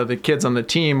a lot of the kids on the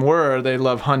team they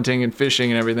love hunting and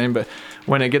fishing and everything. But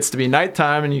when it gets to be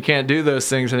nighttime and you can't do those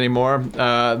things anymore,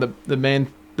 the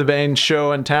main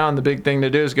show in town, the big thing to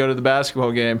do is go to the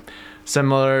basketball game.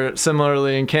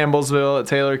 Similarly in Campbellsville at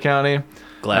Taylor County.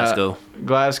 Glasgow.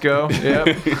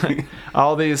 Yep.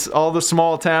 all the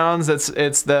small towns.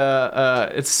 It's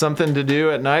something to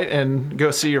do at night and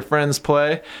go see your friends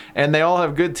play, and they all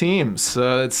have good teams.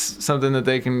 So it's something that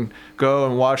they can go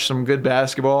and watch some good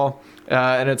basketball.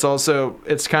 And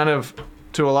it's kind of,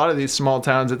 to a lot of these small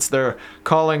towns, it's their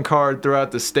calling card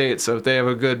throughout the state. So if they have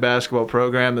a good basketball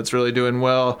program that's really doing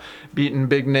well, beating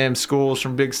big name schools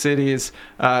from big cities,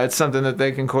 it's something that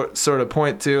they can sort of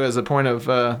point to as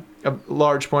a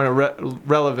large point of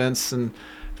relevance. And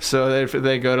so if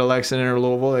they go to Lexington or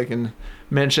Louisville, they can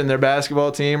mention their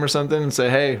basketball team or something and say,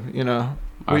 hey,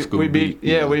 we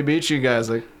beat you guys.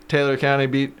 Like Taylor County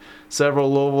beat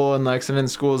several Louisville and Lexington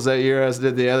schools that year, as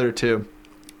did the other two.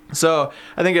 So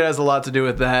I think it has a lot to do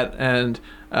with that. And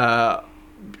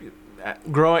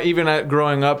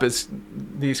growing up, as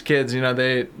these kids,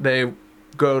 they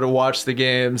go to watch the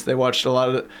games. They watched a lot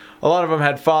of them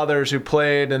had fathers who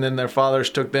played, and then their fathers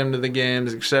took them to the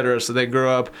games, etc. So they grew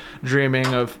up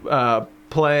dreaming of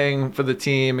playing for the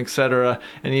team, etc.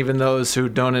 And even those who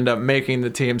don't end up making the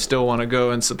team still want to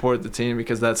go and support the team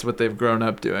because that's what they've grown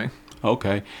up doing.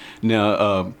 Okay. Now,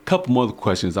 a couple more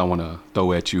questions I want to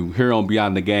throw at you. Here on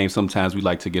Beyond the Game, sometimes we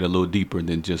like to get a little deeper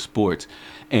than just sports.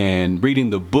 And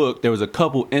reading the book, there was a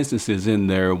couple instances in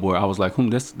there where I was like,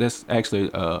 that's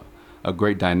actually a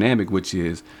great dynamic, which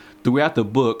is throughout the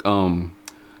book,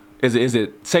 is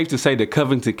it safe to say that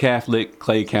Covington Catholic,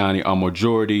 Clay County are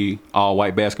majority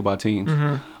all-white basketball teams?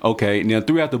 Mm-hmm. Okay. Now,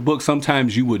 throughout the book,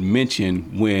 sometimes you would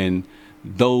mention when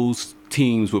those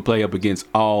teams would play up against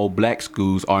all black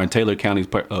schools, or in Taylor County's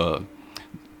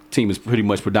team is pretty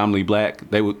much predominantly black.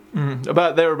 They would they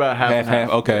were about half and half.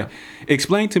 Okay, yeah.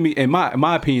 Explain to me. In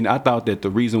my opinion, I thought that the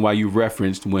reason why you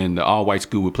referenced when the all white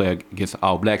school would play against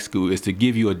all black school is to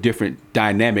give you a different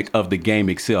dynamic of the game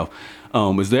itself.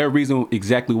 Is there a reason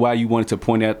exactly why you wanted to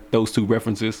point out those two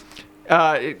references?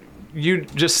 You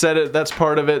just said it. That's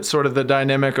part of it, sort of the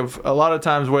dynamic of a lot of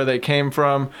times where they came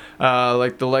from,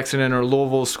 like the Lexington or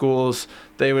Louisville schools,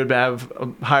 they would have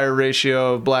a higher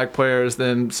ratio of black players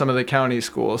than some of the county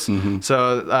schools. Mm-hmm.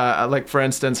 So, like for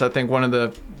instance, I think one of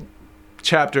the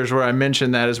chapters where I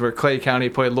mentioned that is where Clay County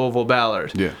played Louisville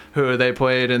Ballard, who they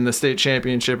played in the state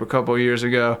championship a couple of years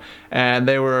ago, and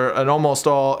they were an almost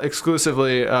all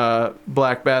exclusively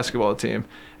black basketball team,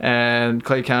 and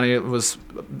Clay County was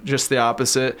just the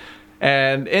opposite.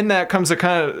 And in that comes a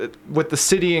kind of, with the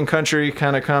city and country,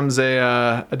 kind of comes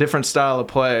a different style of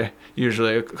play.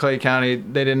 Usually, Clay County,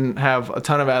 they didn't have a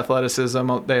ton of athleticism.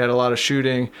 They had a lot of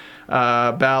shooting.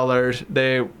 Ballard,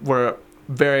 they were a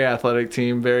very athletic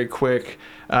team, very quick.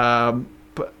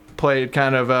 Played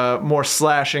kind of a more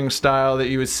slashing style that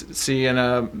you would see in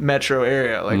a metro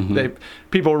area. Like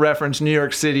people reference New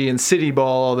York City and city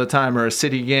ball all the time, or a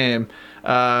city game.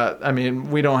 I mean,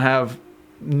 we don't have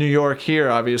New York here,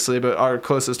 obviously, but our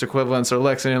closest equivalents are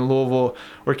Lexington and Louisville,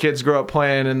 where kids grow up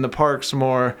playing in the parks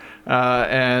more,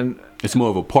 and it's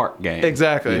more of a park game.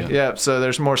 Exactly. Yeah. So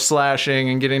there's more slashing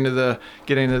and getting to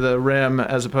the rim,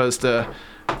 as opposed to,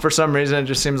 for some reason, it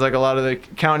just seems like a lot of the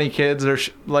county kids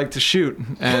like to shoot,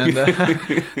 and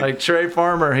like Trey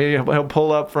Farmer, he'll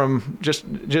pull up from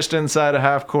just inside a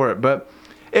half court. But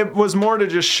it was more to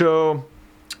just show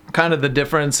kind of the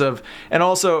difference of, and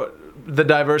also the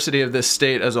diversity of this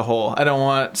state as a whole. I don't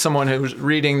want someone who's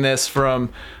reading this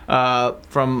from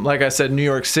like I said, New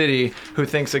York City, who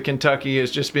thinks that Kentucky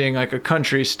is just being like a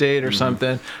country state or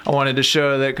something. I wanted to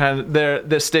show that kind of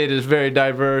this state is very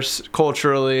diverse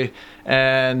culturally,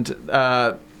 and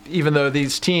even though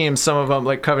these teams, some of them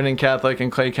like Covington Catholic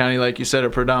and Clay County, like you said,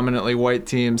 are predominantly white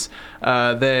teams,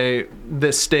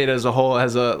 this state as a whole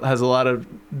has a lot of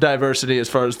diversity as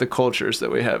far as the cultures that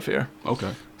we have here.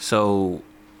 Okay. So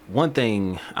one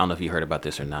thing, I don't know if you heard about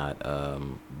this or not,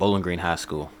 Bowling Green High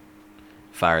School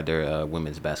fired their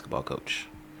women's basketball coach.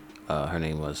 Her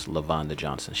name was LaVonda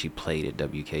Johnson. She played at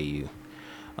WKU.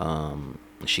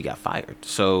 She got fired.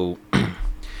 So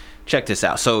check this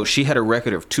out. So she had a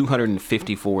record of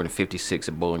 254 and 56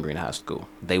 at Bowling Green High School.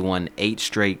 They won 8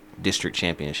 straight district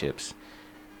championships,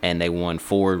 and they won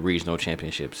 4 regional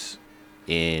championships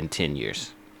in 10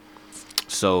 years.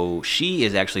 So she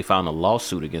is actually filing a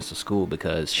lawsuit against the school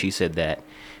because she said that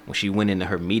when she went into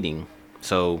her meeting,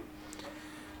 so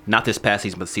not this past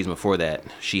season, but the season before that,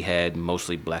 she had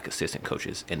mostly black assistant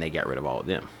coaches, and they got rid of all of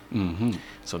them. Mm-hmm.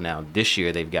 So now this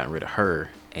year they've gotten rid of her,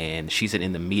 and she said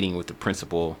in the meeting with the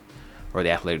principal or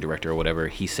the athletic director or whatever,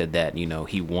 he said that, you know,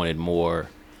 he wanted more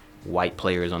white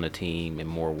players on the team and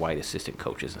more white assistant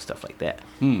coaches and stuff like that.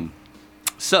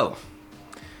 So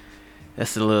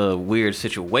that's a little weird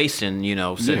situation, you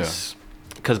know, since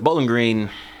because Bowling Green,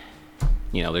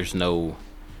 you know, there's no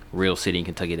real city in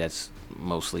Kentucky that's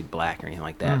mostly black or anything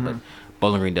like that, but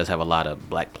Bowling Green does have a lot of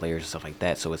black players and stuff like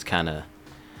that, so it's kind of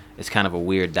a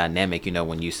weird dynamic, you know,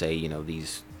 when you say, you know,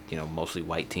 these, you know, mostly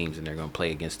white teams and they're going to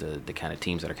play against the kind of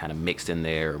teams that are kind of mixed in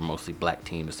there, or mostly black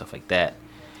teams and stuff like that.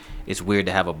 It's weird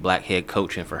to have a black head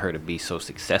coach and for her to be so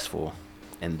successful,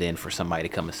 and then for somebody to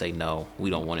come and say, no, we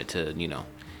don't want it to, you know,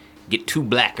 get too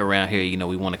black around here, you know,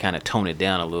 we want to kind of tone it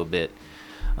down a little bit.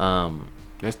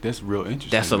 That's real interesting.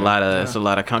 That's a lot of that's a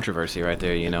lot of controversy right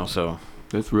there, you know. So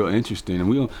that's real interesting,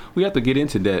 and we have to get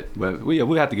into that. But we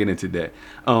have to get into that.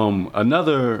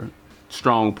 Another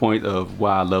strong point of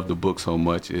why I love the book so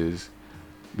much is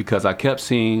because I kept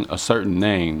seeing a certain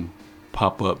name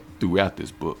pop up throughout this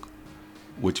book,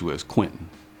 which was Quentin,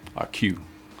 or Q.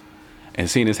 And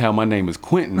seeing as how my name is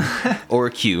Quentin or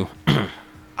Q.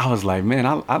 I was like, man,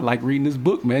 I like reading this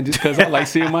book, man, just because I like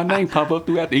seeing my name pop up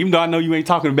throughout. Even though I know you ain't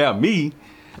talking about me,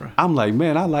 I'm like,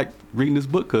 man, I like reading this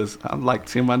book because I like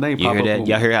seeing my name pop up.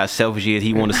 Y'all hear how selfish he is?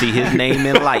 He want to see his name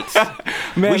in lights.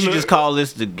 Man, we should just call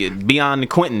this the Beyond the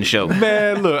Quentin show.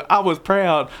 Man, look, I was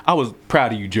proud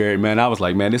of you, Jarrett, man. I was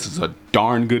like, man, this is a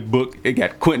darn good book. It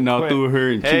got Quentin all through her.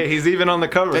 And hey, he's even on the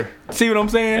cover. See what I'm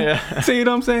saying? Yeah. See what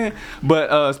I'm saying?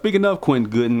 But speaking of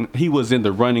Quentin Gooden, he was in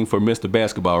the running for Mr.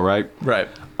 Basketball, right? Right.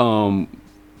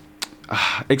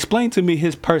 Explain to me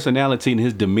his personality and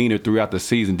his demeanor throughout the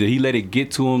season. Did he let it get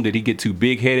to him? Did he get too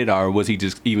big-headed, or was he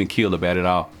just even keeled about it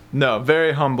all? No,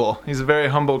 very humble. He's a very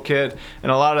humble kid, and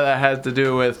a lot of that has to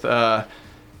do with the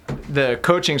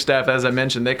coaching staff. As I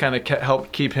mentioned, they kind of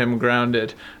helped keep him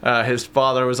grounded. His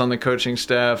father was on the coaching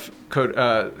staff, Coach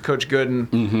Gooden.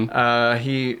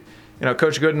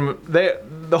 Coach Gooden,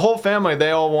 the whole family,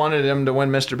 they all wanted him to win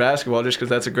Mr. Basketball just because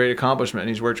that's a great accomplishment, and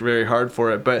he's worked very hard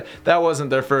for it. But that wasn't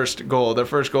their first goal. Their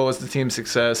first goal was the team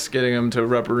success, getting him to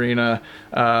Rupp Arena,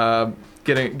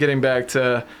 getting back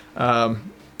to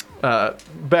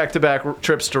back-to-back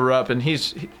trips to Rupp, and I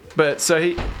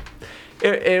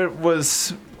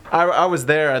was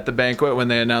there at the banquet when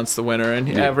they announced the winner, and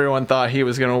everyone thought he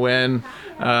was going to win.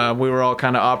 We were all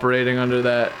kind of operating under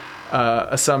that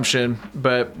assumption,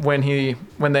 but when they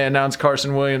announced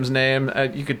Carson Williams' name,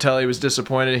 you could tell he was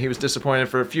disappointed. He was disappointed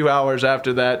for a few hours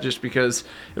after that, just because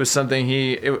it was something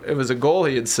it was a goal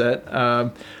he had set.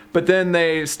 But then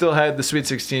they still had the Sweet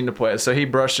 16 to play, so he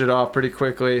brushed it off pretty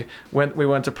quickly. We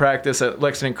went to practice at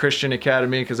Lexington Christian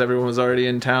Academy because everyone was already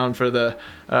in town for the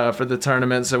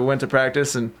tournament. So we went to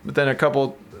practice, and within a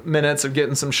couple minutes of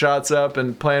getting some shots up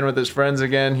and playing with his friends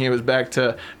again, he was back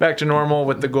to normal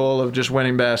with the goal of just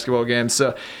winning basketball games.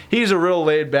 So he's a real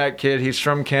laid-back kid. He's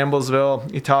from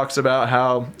Campbellsville. He talks about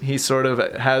how he sort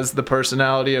of has the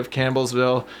personality of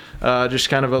Campbellsville, just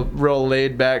kind of a real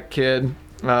laid-back kid.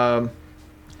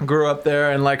 Grew up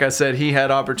there, and like I said, he had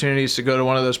opportunities to go to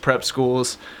one of those prep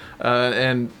schools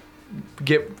and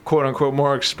get quote-unquote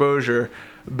more exposure,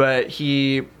 but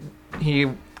he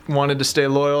wanted to stay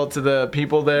loyal to the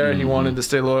people there. Mm-hmm. He wanted to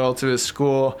stay loyal to his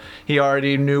school. He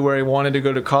already knew where he wanted to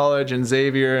go to college, and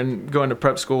Xavier, and going to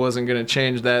prep school wasn't going to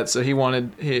change that. So he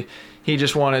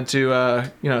just wanted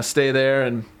to stay there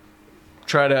and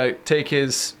try to take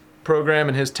his program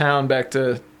and his town back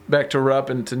to Rupp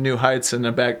and to new heights,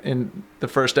 and back in the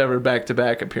first ever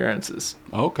back-to-back appearances.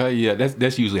 Okay, yeah,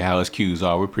 that's usually how us Qs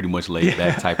are. We're pretty much laid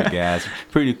back type of guys.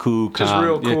 Pretty cool, calm. Just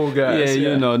real cool guys.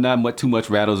 Yeah, not too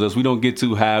much rattles us. We don't get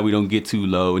too high, we don't get too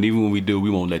low, and even when we do, we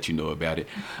won't let you know about it.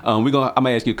 I'm gonna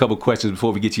ask you a couple questions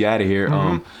before we get you out of here.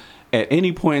 Mm-hmm. At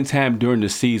any point in time during the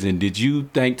season, did you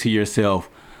think to yourself,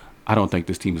 I don't think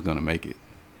this team is gonna make it?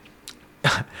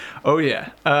 Oh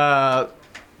yeah.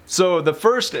 So the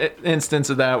first instance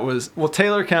of that was,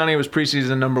 Taylor County was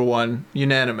preseason number 1,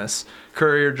 unanimous.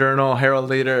 Courier Journal, Herald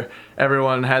Leader,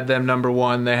 everyone had them number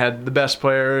 1. They had the best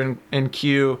player in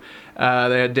Q. They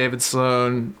had David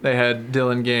Sloan. They had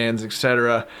Dylan Gaines,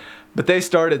 etc. But they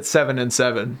started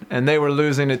 7-7, and they were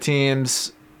losing to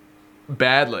teams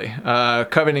badly.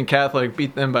 Covington Catholic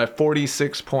beat them by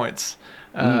 46 points.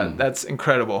 That's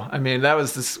incredible. I mean, that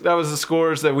was the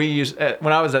scores that we used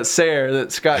when I was at Sayre,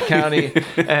 that Scott County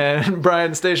and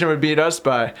Bryan Station would beat us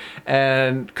by,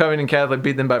 and Covington Catholic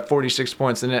beat them by 46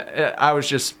 points, and I was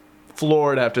just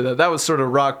floored after that. That was sort of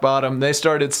rock bottom. They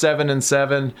started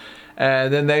 7-7,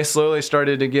 and then they slowly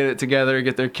started to get it together,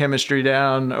 get their chemistry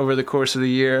down over the course of the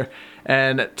year.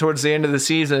 And towards the end of the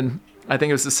season, I think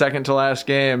it was the second to last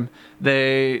game,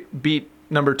 they beat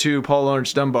number 2 Paul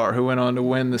Lawrence Dunbar, who went on to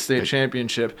win the state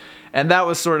championship. And that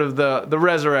was sort of the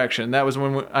resurrection. That was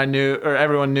when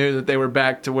everyone knew that they were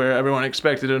back to where everyone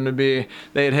expected them to be.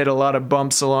 They had hit a lot of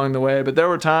bumps along the way, but there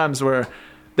were times where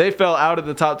they fell out of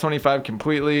the top 25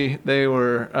 completely. They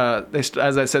were,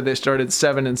 as I said, they started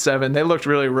 7-7. They looked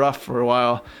really rough for a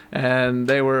while, and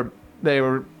they were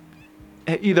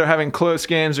either having close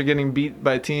games or getting beat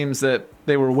by teams that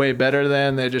they were way better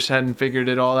than. They just hadn't figured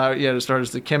it all out yet as far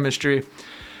as the chemistry.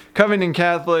 Covington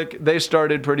Catholic, they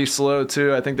started pretty slow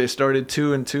too. I think they started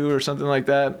 2-2 or something like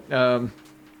that.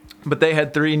 But they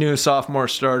had 3 new sophomore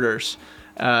starters.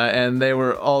 And they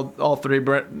were all 3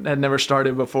 had never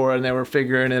started before, and they were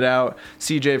figuring it out.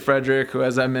 C.J. Frederick, who,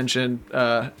 as I mentioned,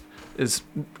 is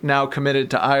now committed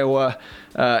to Iowa.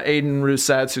 Aiden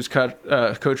Roussetts, who's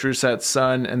Coach Rousset's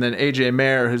son, and then A.J.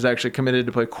 Mayer, who's actually committed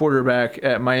to play quarterback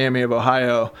at Miami of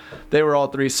Ohio. They were all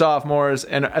 3 sophomores,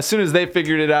 and as soon as they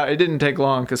figured it out, it didn't take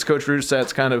long because Coach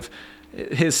Rousset's kind of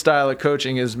his style of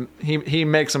coaching is he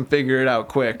makes them figure it out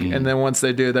quick, and then once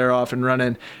they do, they're off and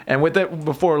running. And with it,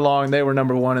 before long, they were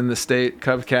number 1 in the state,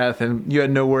 Covcath, and you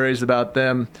had no worries about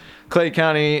them. Clay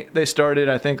County, they started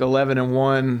I think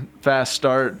 11-1, fast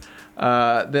start.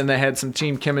 Then they had some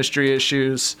team chemistry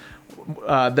issues.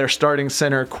 Their starting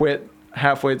center quit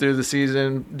halfway through the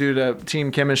season due to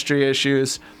team chemistry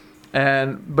issues,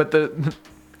 but the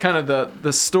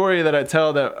story that I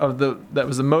tell that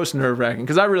was the most nerve-wracking,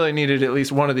 because I really needed at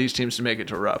least one of these teams to make it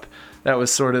to Rupp. That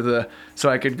was sort of so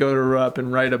I could go to Rupp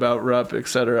and write about Rupp,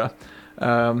 etc.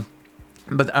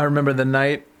 But I remember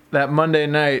that Monday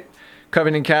night,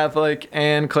 Covington Catholic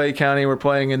and Clay County were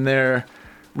playing in their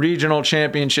regional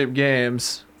championship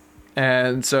games,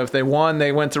 and so if they won,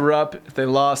 they went to Rupp. If they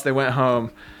lost, they went home.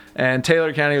 And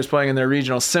Taylor County was playing in their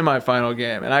regional semifinal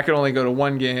game, and I could only go to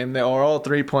one game. They were all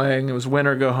 3 playing. It was win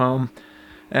or go home.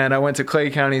 And I went to Clay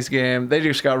County's game. They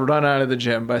just got run out of the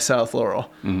gym by South Laurel,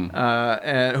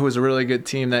 and who was a really good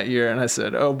team that year. And I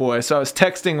said, oh boy. So I was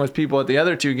texting with people at the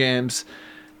other 2 games,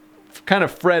 kind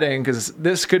of fretting because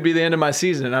this could be the end of my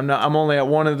season. I'm only at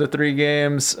 1 of the 3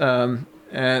 games, and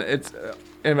it's.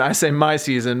 And I say my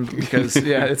season because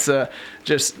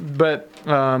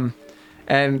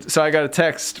and so I got a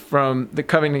text from the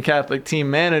Covington Catholic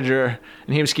team manager,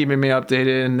 and he was keeping me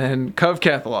updated, and then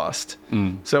Covcath lost.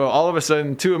 So all of a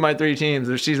sudden, 2 of my 3 teams,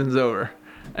 their season's over,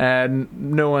 and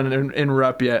no one in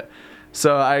Rupp yet.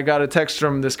 So I got a text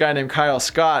from this guy named Kyle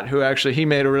Scott, who actually, he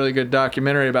made a really good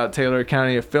documentary about Taylor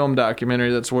County, a film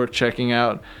documentary that's worth checking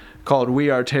out, called We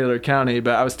Are Taylor County.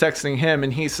 But I was texting him,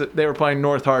 and he said they were playing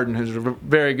North Hardin, who's a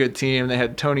very good team. They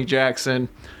had Tony Jackson,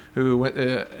 who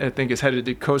I think is headed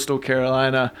to Coastal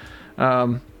Carolina.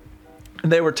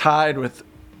 They were tied with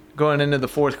going into the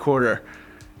 4th quarter,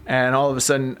 and all of a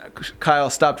sudden Kyle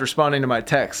stopped responding to my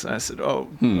text, and I said,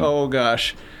 oh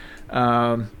gosh.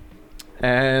 But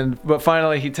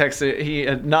finally he texted. He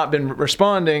had not been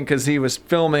responding because he was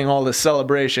filming all this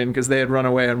celebration because they had run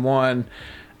away and won.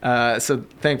 So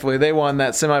thankfully they won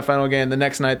that semifinal game. The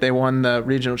next night they won the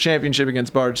regional championship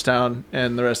against Bardstown,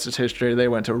 and the rest is history. They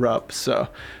went to Rupp. So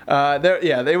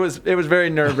it was very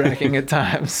nerve-wracking at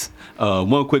times.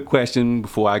 One quick question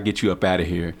before I get you up out of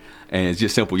here, and it's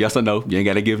just simple: yes or no. You ain't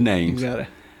got to give names. You got it.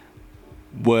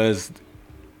 Was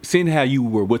seeing how you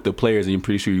were with the players, and I'm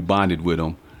pretty sure you bonded with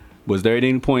them. Was there at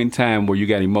any point in time where you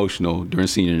got emotional during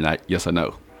senior night? Yes or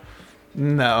no?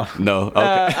 No.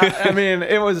 Okay. I mean,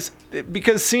 it was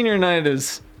because senior night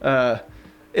is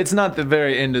it's not the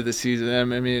very end of the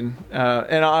season. I mean,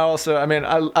 and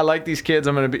I like these kids.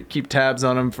 I'm going to keep tabs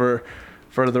on them for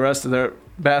the rest of their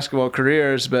basketball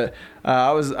careers. But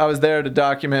I was there to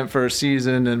document for a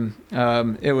season,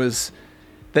 and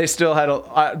they still had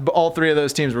all 3 of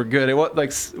those teams were good. It was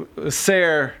like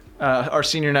Sayre. Our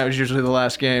senior night was usually the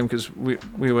last game because we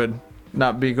would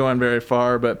not be going very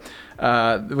far, but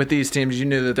with these teams, you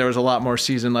knew that there was a lot more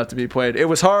season left to be played. It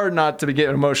was hard not to get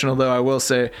emotional, though, I will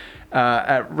say,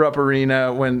 at Rupp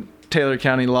Arena when Taylor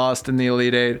County lost in the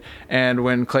Elite Eight and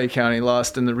when Clay County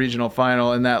lost in the regional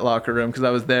final in that locker room, because I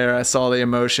was there. I saw the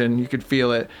emotion. You could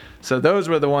feel it. So those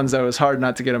were the ones that was hard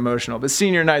not to get emotional. But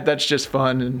senior night, that's just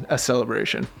fun and a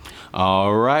celebration.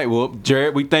 All right. Well,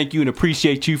 Jarrett, we thank you and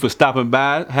appreciate you for stopping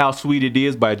by. How Sweet It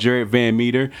Is by Jarrett Van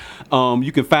Meter.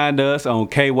 You can find us on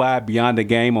KY Beyond the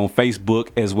Game on Facebook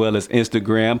as well as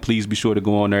Instagram. Please be sure to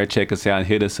go on there, check us out, and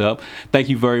hit us up. Thank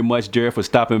you very much, Jarrett, for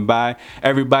stopping by.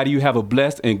 Everybody, you have a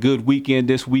blessed and good weekend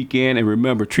this weekend. And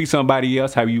remember, treat somebody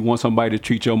else how you want somebody to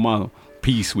treat your mama.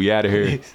 Peace. We out of here.